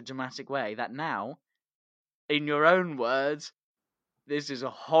such a dramatic way that now, in your own words, this is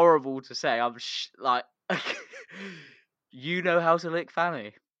horrible to say, I'm like, you know how to lick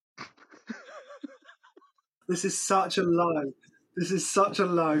Fanny. This is such a low. This is such a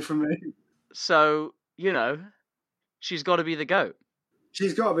low for me. So, you know, she's got to be the GOAT.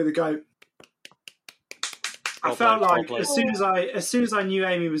 She's got to be the GOAT. I felt like as soon as I knew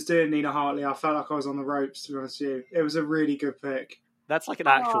Amy was doing Nina Hartley, I felt like I was on the ropes, to be honest with you. It was a really good pick. That's like an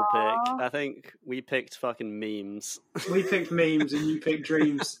actual pick. I think we picked fucking memes. We picked memes and you picked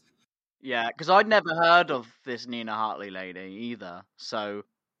dreams. Yeah, because I'd never heard of this Nina Hartley lady either. So,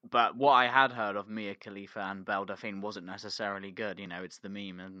 but what I had heard of Mia Khalifa and Belle Delphine wasn't necessarily good. You know, it's the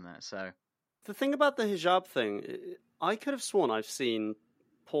meme, isn't it? So the thing about the hijab thing, I could have sworn I've seen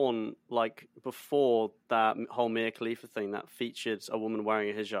porn like before that whole Mia Khalifa thing that featured a woman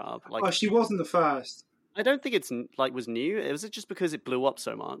wearing a hijab. Like, she wasn't the first. I don't think it's like was new. Was it just because it blew up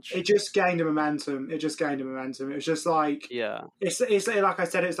so much? It just gained a momentum. It was just like, yeah. It's like I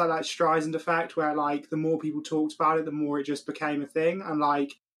said, it's like that Streisand effect where like the more people talked about it, the more it just became a thing. And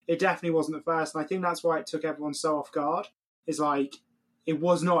like it definitely wasn't the first. And I think that's why it took everyone so off guard. Is like it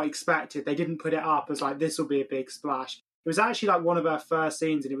was not expected. They didn't put it up as like this will be a big splash. It was actually like one of her first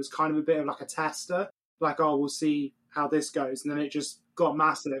scenes, and it was kind of a bit of like a tester. Like, oh, we'll see how this goes, and then it just got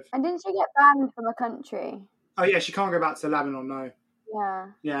massive. And didn't she get banned from the country? Oh yeah, she can't go back to Lebanon, no. Yeah.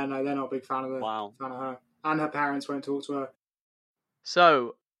 Yeah, no, they're not a big fan of her. Wow. Fan of her. And her parents won't talk to her.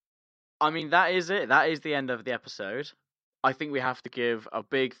 So, I mean, that is it. That is the end of the episode. I think we have to give a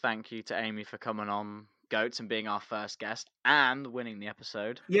big thank you to Amy for coming on Goats and being our first guest and winning the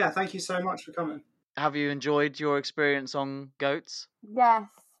episode. Yeah, thank you so much for coming. Have you enjoyed your experience on Goats? Yes.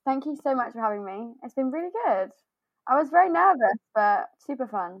 Thank you so much for having me. It's been really good. I was very nervous, but super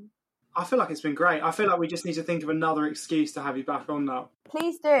fun. I feel like it's been great. I feel like we just need to think of another excuse to have you back on now.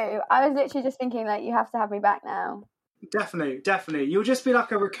 Please do. I was literally just thinking that you have to have me back now. Definitely. You'll just be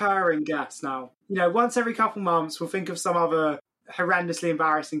like a recurring guest now. You know, once every couple months, we'll think of some other horrendously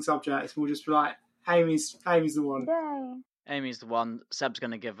embarrassing subject. We'll just be like, Amy's the one. Yay. Amy's the one. Seb's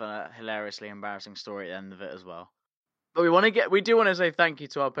going to give a hilariously embarrassing story at the end of it as well. But we do want to say thank you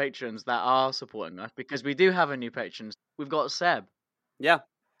to our patrons that are supporting us, because we do have a new patron. We've got Seb. Yeah.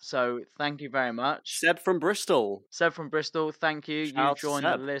 So thank you very much. Seb from Bristol, thank you. You've joined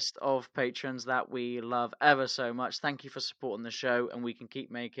the list of patrons that we love ever so much. Thank you for supporting the show, and we can keep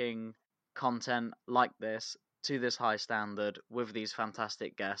making content like this to this high standard with these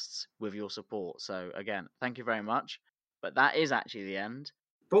fantastic guests with your support. So again, thank you very much. But that is actually the end.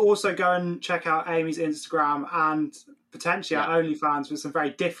 But also go and check out Amy's Instagram and potentially our OnlyFans with some very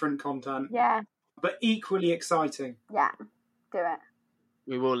different content. Yeah. But equally exciting. Yeah, do it.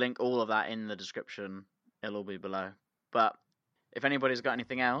 We will link all of that in the description. It'll all be below. But if anybody's got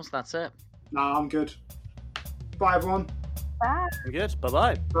anything else, that's it. Nah, I'm good. Bye, everyone. Bye. I'm good.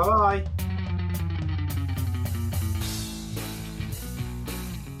 Bye-bye. Bye-bye.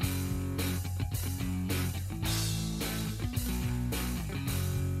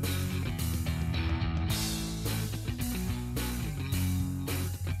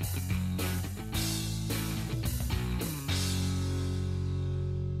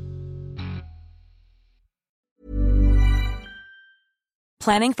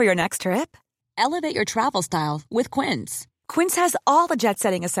 Planning for your next trip? Elevate your travel style with Quince. Quince has all the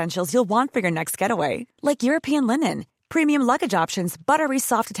jet-setting essentials you'll want for your next getaway, like European linen, premium luggage options, buttery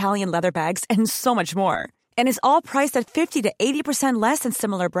soft Italian leather bags, and so much more. And is all priced at 50 to 80% less than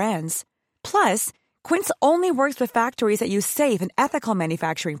similar brands. Plus, Quince only works with factories that use safe and ethical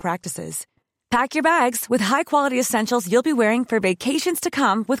manufacturing practices. Pack your bags with high-quality essentials you'll be wearing for vacations to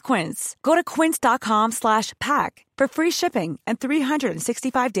come with Quince. Go to quince.com/pack for free shipping and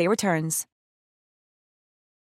 365-day returns.